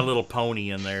freaking My Little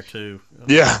Pony in there, too.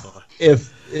 Yeah.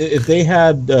 If they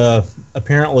had,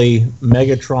 apparently,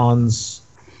 Megatron's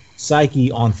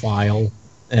psyche on file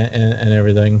and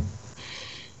everything,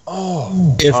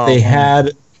 if they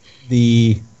had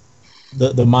the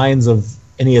minds of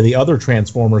any of the other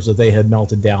Transformers that they had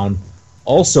melted down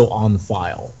also on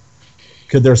file,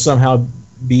 could there somehow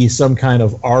be some kind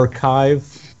of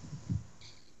archive,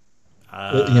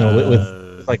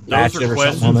 with like those Ratchet are or something on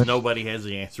questions there. nobody has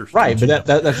the answers Right, to. but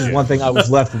that's just one thing I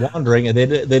was left wondering, and they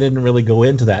didn't really go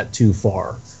into that too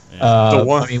far. Yeah.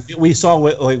 I mean, we saw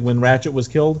when Ratchet was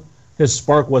killed, his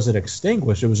spark wasn't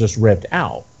extinguished; it was just ripped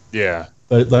out. Yeah.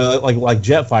 But like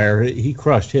Jetfire, he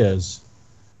crushed his.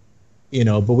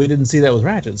 But we didn't see that with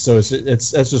Ratchet, so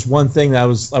that's just one thing that I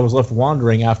was left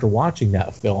wondering after watching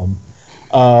that film.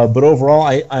 But overall,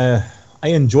 I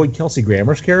enjoyed Kelsey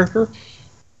Grammer's character,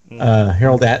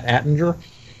 Harold Attinger.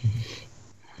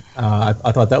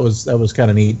 I thought that was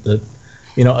kind of neat that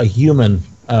a human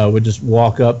would just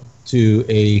walk up to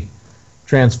a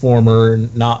transformer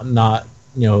and not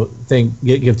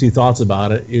give two thoughts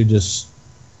about it. You just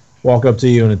walk up to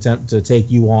you and attempt to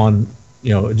take you on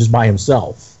just by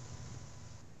himself.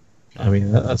 I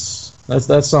mean, that's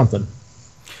something.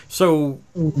 So,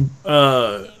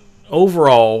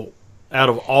 overall, out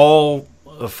of all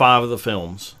 5 of the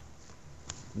films,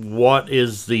 what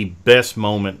is the best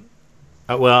moment?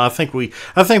 Well, I think we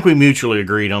mutually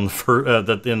agreed on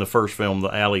that in the first film,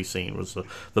 the alley scene was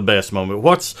the best moment.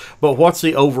 What's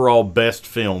the overall best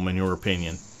film in your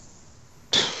opinion?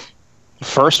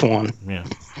 First one. Yeah.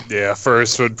 Yeah,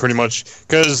 first would pretty much,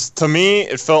 because to me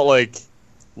it felt like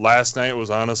Last Night was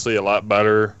honestly a lot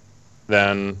better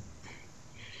than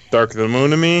Dark of the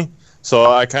Moon to me. So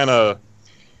I kind of,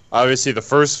 obviously the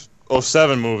first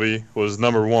 07 movie was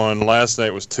number 1, Last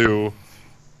Night was 2,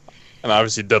 and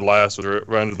obviously Dead Last was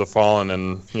Revenge of the Fallen,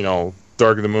 and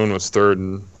Dark of the Moon was 3rd,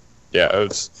 and yeah,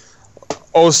 it's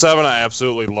 07 I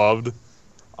absolutely loved.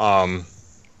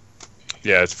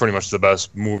 Yeah, it's pretty much the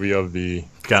best movie of the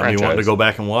Got franchise. me wanting to go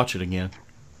back and watch it again.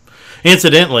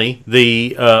 Incidentally,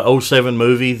 the 07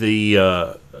 movie,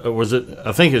 I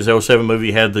think it was 07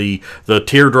 movie, had the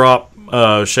teardrop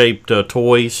shaped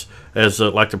toys as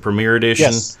like the premiere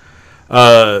edition. Yes.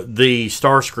 The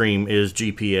Starscream is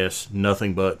GPS,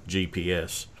 nothing but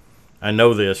GPS. I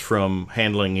know this from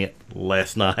handling it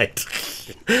last night.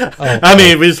 I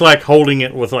mean, it was like holding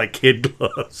it with like kid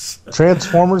gloves.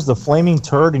 Transformers: The Flaming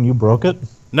Turd, and you broke it?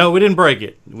 No, we didn't break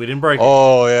it.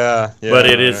 Oh yeah, But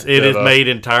it is made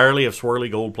entirely of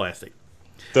swirly gold plastic.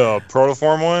 The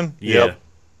Protoform one. Yeah.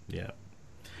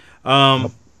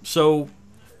 So,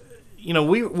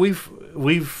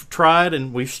 we've tried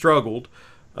and we've struggled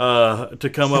to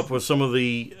come up with some of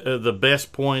the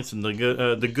best points and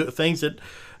the good things that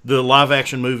the live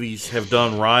action movies have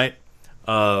done right.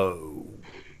 I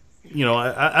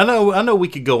know we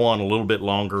could go on a little bit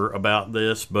longer about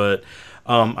this, but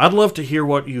I'd love to hear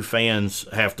what you fans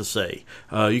have to say.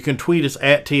 You can tweet us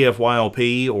at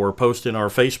TFYLP or post in our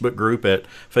Facebook group at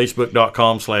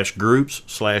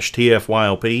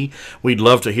facebook.com/groups/TFYLP. We'd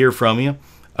love to hear from you.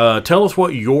 Tell us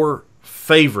what your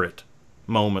favorite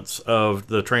moments of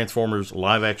the Transformers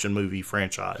live action movie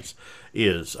franchise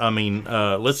is. I mean,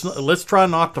 let's try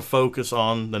not to focus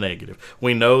on the negative.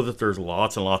 We know that there's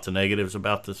lots and lots of negatives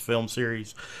about this film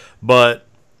series, but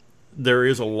there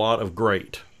is a lot of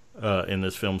great in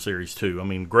this film series too. I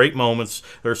mean, great moments.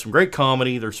 There's some great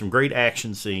comedy. There's some great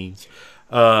action scenes,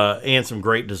 and some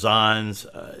great designs.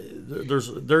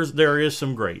 There is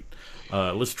some great.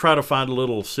 Let's try to find a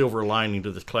little silver lining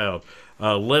to this cloud.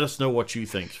 Let us know what you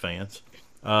think, fans.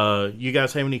 You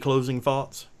guys have any closing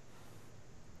thoughts?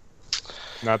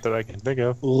 Not that I can think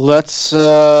of. Let's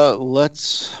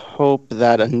hope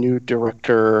that a new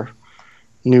director,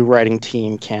 new writing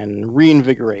team can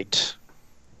reinvigorate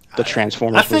the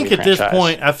Transformers. I think movie at this franchise.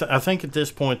 point, I think at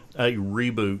this point, a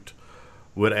reboot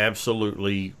would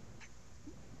absolutely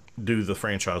do the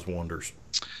franchise wonders.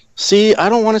 See, I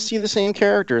don't want to see the same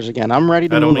characters again. I'm ready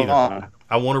to move on.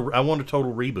 I want a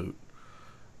total reboot.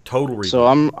 Total reboot. So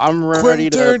I'm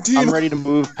ready Quentin to Tarantino.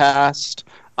 move past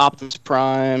Optimus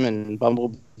Prime and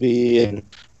Bumblebee, and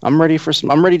I'm ready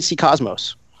to see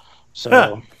Cosmos.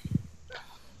 So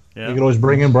Yeah. You can always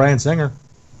bring in Bryan Singer.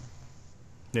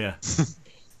 Yeah.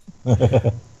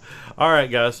 All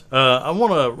right, guys. I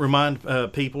want to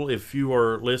remind people, if you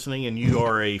are listening and you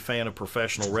are a fan of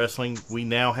professional wrestling, we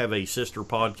now have a sister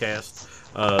podcast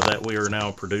that we are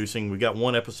now producing. We got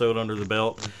one episode under the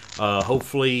belt.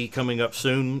 Hopefully, coming up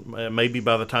soon, maybe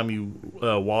by the time you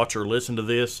watch or listen to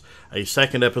this, a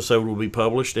second episode will be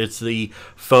published. It's the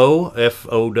FOWE,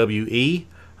 F-O-W-E,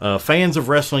 Fans of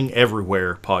Wrestling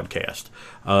Everywhere podcast.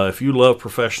 If you love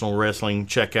professional wrestling,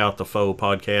 check out the FOWE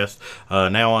podcast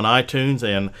now on iTunes.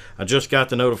 And I just got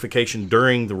the notification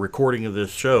during the recording of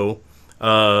this show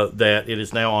that it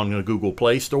is now on the Google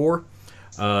Play Store.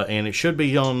 And it should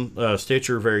be on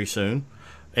Stitcher very soon.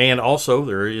 And also,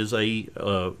 there is a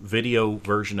video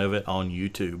version of it on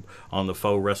YouTube on the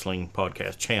FOWE Wrestling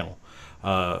Podcast channel.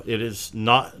 It is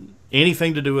not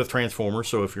anything to do with Transformers,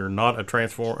 so if you're not a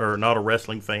Transformer or not a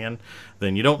wrestling fan,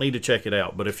 then you don't need to check it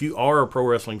out. But if you are a pro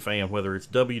wrestling fan, whether it's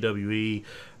WWE,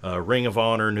 Ring of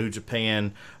Honor, New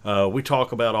Japan, we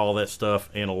talk about all that stuff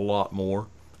and a lot more.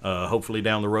 Hopefully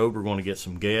down the road we're going to get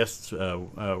some guests. We're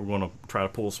going to try to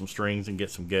pull some strings and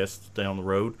get some guests down the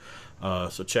road.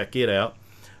 So check it out.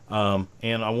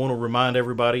 And I want to remind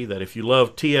everybody that if you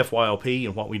love TFYLP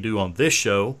and what we do on this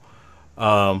show,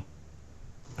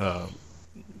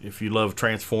 if you love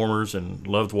Transformers and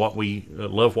love what we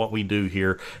do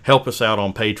here, help us out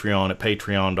on Patreon at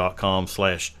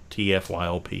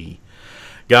patreon.com/TFYLP.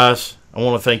 Guys, I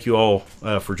want to thank you all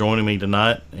for joining me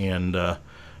tonight and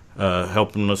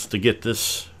helping us to get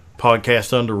this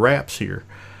podcast under wraps here.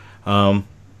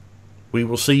 We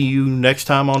will see you next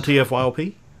time on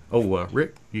TFYLP. Oh,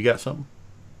 Rick, you got something?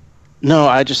 No,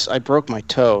 I broke my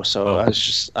toe, so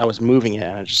I was moving it,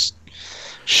 and I just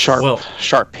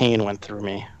sharp pain went through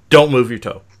me. Don't move your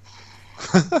toe.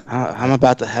 I'm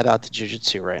about to head out to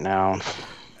jiu-jitsu right now.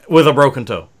 With a broken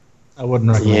toe. I wouldn't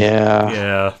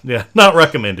recommend. Yeah, not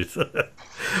recommended. 9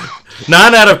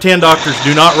 out of 10 doctors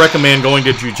do not recommend going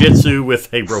to jiu-jitsu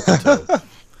with a broken toe.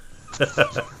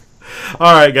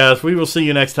 All right, guys, we will see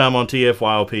you next time on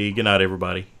TFYLP. Good night,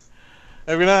 everybody.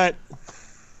 Have a good night.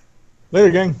 Later,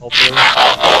 gang.